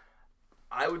is.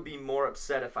 I would be more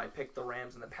upset if I picked the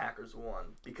Rams and the Packers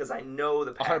won because I know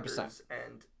the Packers 100%.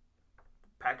 And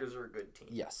Packers are a good team.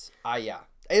 Yes. Yeah.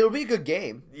 It'll be a good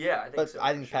game. Yeah, I think so. But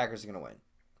I think the Packers are going to win.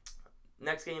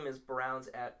 Next game is Browns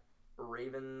at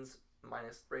Ravens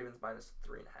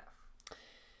 -3.5.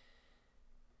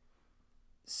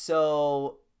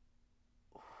 So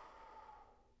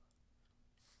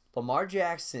Lamar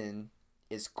Jackson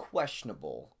is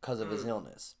questionable because of his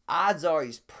illness. Odds are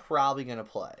he's probably going to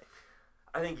play.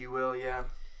 I think you will, yeah.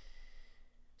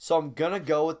 So I'm going to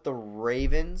go with the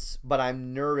Ravens, but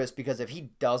I'm nervous because if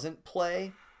he doesn't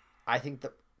play, I think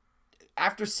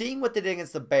after seeing what they did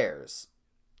against the Bears,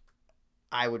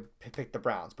 I would pick the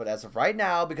Browns. But as of right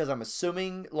now, because I'm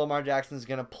assuming Lamar Jackson is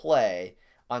going to play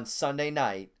on Sunday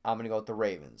night, I'm going to go with the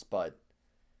Ravens. But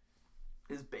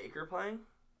is Baker playing?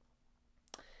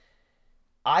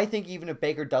 I think even if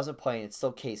Baker doesn't play and it's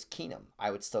still Case Keenum,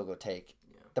 I would still go take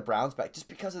the Browns back just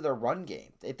because of their run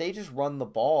game. If they just run the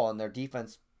ball and their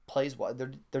defense plays well,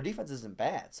 their defense isn't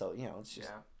bad. So, it's just...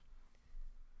 Yeah.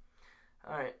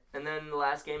 All right. And then the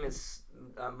last game is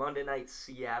Monday night,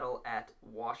 Seattle at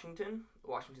Washington.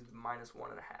 Washington's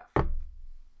 -1.5.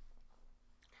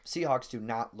 Seahawks do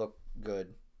not look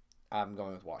good. I'm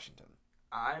going with Washington.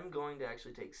 I'm going to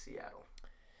actually take Seattle.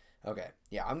 Okay.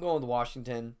 Yeah, I'm going with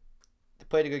Washington. They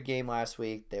played a good game last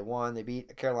week. They won. They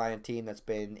beat a Carolina team that's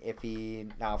been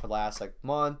iffy now for the last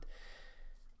month.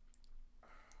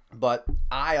 But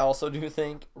I also do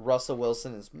think Russell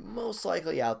Wilson is most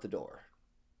likely out the door.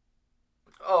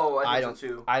 Oh, I think so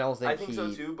too. I think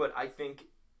so too, but I think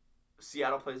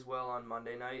Seattle plays well on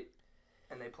Monday night,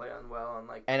 and they play well on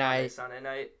Sunday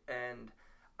night, and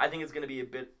I think it's going to be a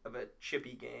bit of a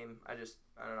chippy game. I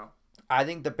don't know. I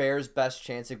think the Bears' best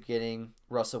chance of getting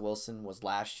Russell Wilson was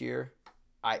last year.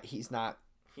 He's not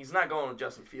going with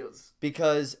Justin Fields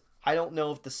because I don't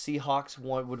know if the Seahawks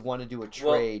would want to do a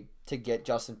trade to get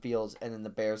Justin Fields and then the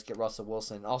Bears get Russell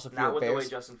Wilson. Also, if you're a Bears, the way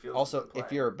Justin Fields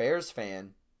if you're a Bears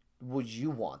fan, would you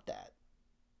want that?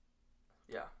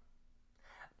 Yeah.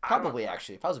 Probably,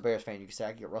 actually. If I was a Bears fan, you could say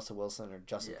I could get Russell Wilson or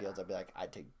Justin Fields. I'd be like,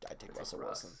 I'd take Russell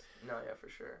Wilson. No, yeah, for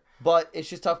sure. But it's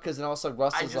just tough because then also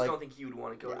Russell's I just don't think he would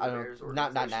want to go to the Bears or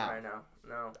not now. Right now.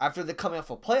 No. After the coming off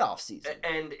a playoff season.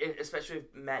 And especially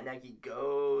if Matt Nagy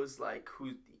goes,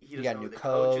 he doesn't know who the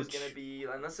coach is going to be.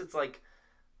 Unless it's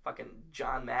fucking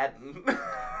John Madden.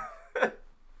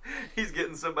 He's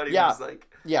getting somebody who's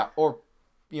Yeah,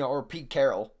 or Pete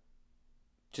Carroll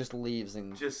just leaves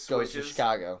and just goes to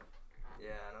Chicago. Yeah,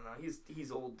 I don't know.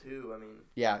 He's old too. I mean.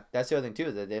 Yeah, that's the other thing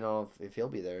too, that they don't know if he'll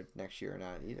be there next year or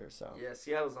not either. So. Yeah,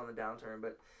 Seattle's on the downturn,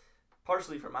 but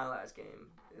partially for my last game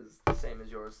is the same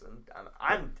as yours, and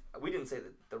we didn't say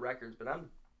the records, but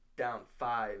I'm down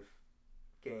 5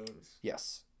 games.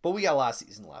 Yes, but we got a lot of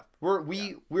season left.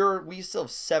 We still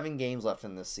have 7 games left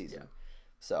in this season. Yeah.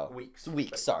 So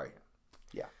weeks. Sorry.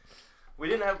 Yeah. We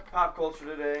didn't have pop culture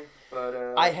today, but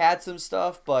I had some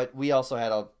stuff, but we also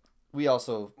had a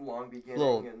long beginning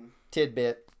little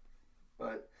tidbit.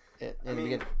 But the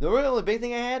really only big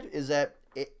thing I had is that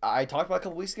I talked about a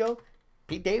couple weeks ago.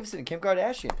 Pete Davidson and Kim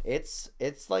Kardashian. It's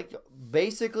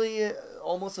basically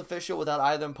almost official without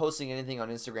either of them posting anything on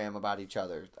Instagram about each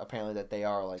other. Apparently that they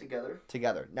are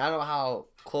together. Now I don't know how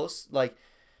close,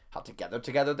 how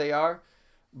together they are,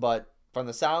 but from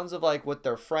the sounds of with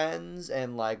their friends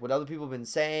and what other people have been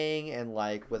saying and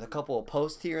with a couple of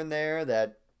posts here and there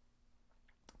that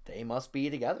they must be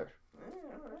together.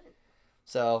 Yeah, all right.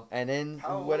 So and then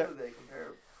how old do they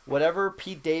compare? Whatever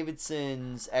Pete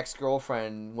Davidson's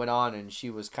ex-girlfriend went on and she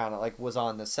was kind of was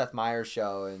on the Seth Meyers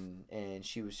show and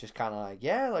she was just kind of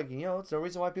it's no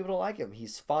reason why people don't like him.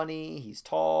 He's funny, he's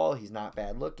tall, he's not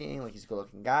bad looking, he's a good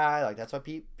looking guy. That's why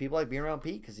people like being around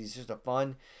Pete because he's just a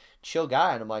fun, chill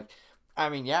guy. And I'm like, I'd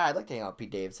like to hang out with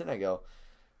Pete Davidson. I go,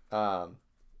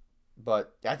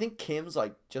 but I think Kim's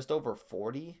just over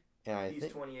 40 and he's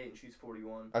 28 and she's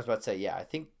 41. I was about to say, I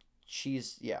think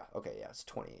she's it's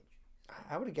 28.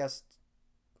 I would have guessed.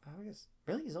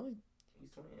 Really, he's 28.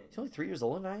 He's only 3 years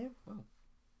older than I am. Wow.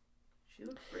 She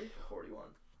looks great for 41.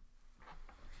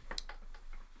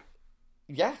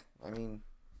 Yeah, when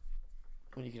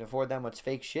you can afford that much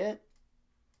fake shit.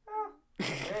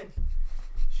 Hey,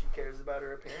 she cares about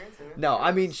her appearance. No,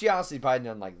 I mean, she honestly probably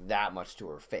done like that much to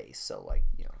her face. So like,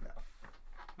 you know. No.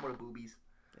 What are boobies?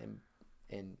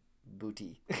 And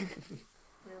booty. Yeah.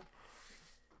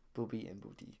 Boobie and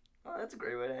booty. Oh, that's a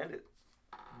great way to end it.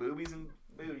 Boobies and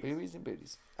booties. Boobies and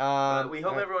booties. We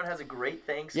hope everyone has a great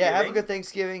Thanksgiving. Yeah, have a good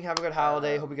Thanksgiving. Have a good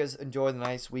holiday. Hope you guys enjoy the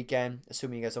nice weekend.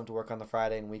 Assuming you guys don't have to work on the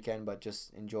Friday and weekend, but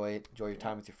just enjoy it. Enjoy your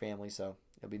time with your family. So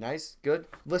it'll be nice. Good.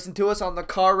 Listen to us on the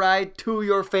car ride to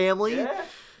your family. Yeah.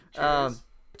 Cheers.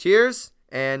 Cheers.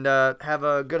 And have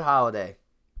a good holiday.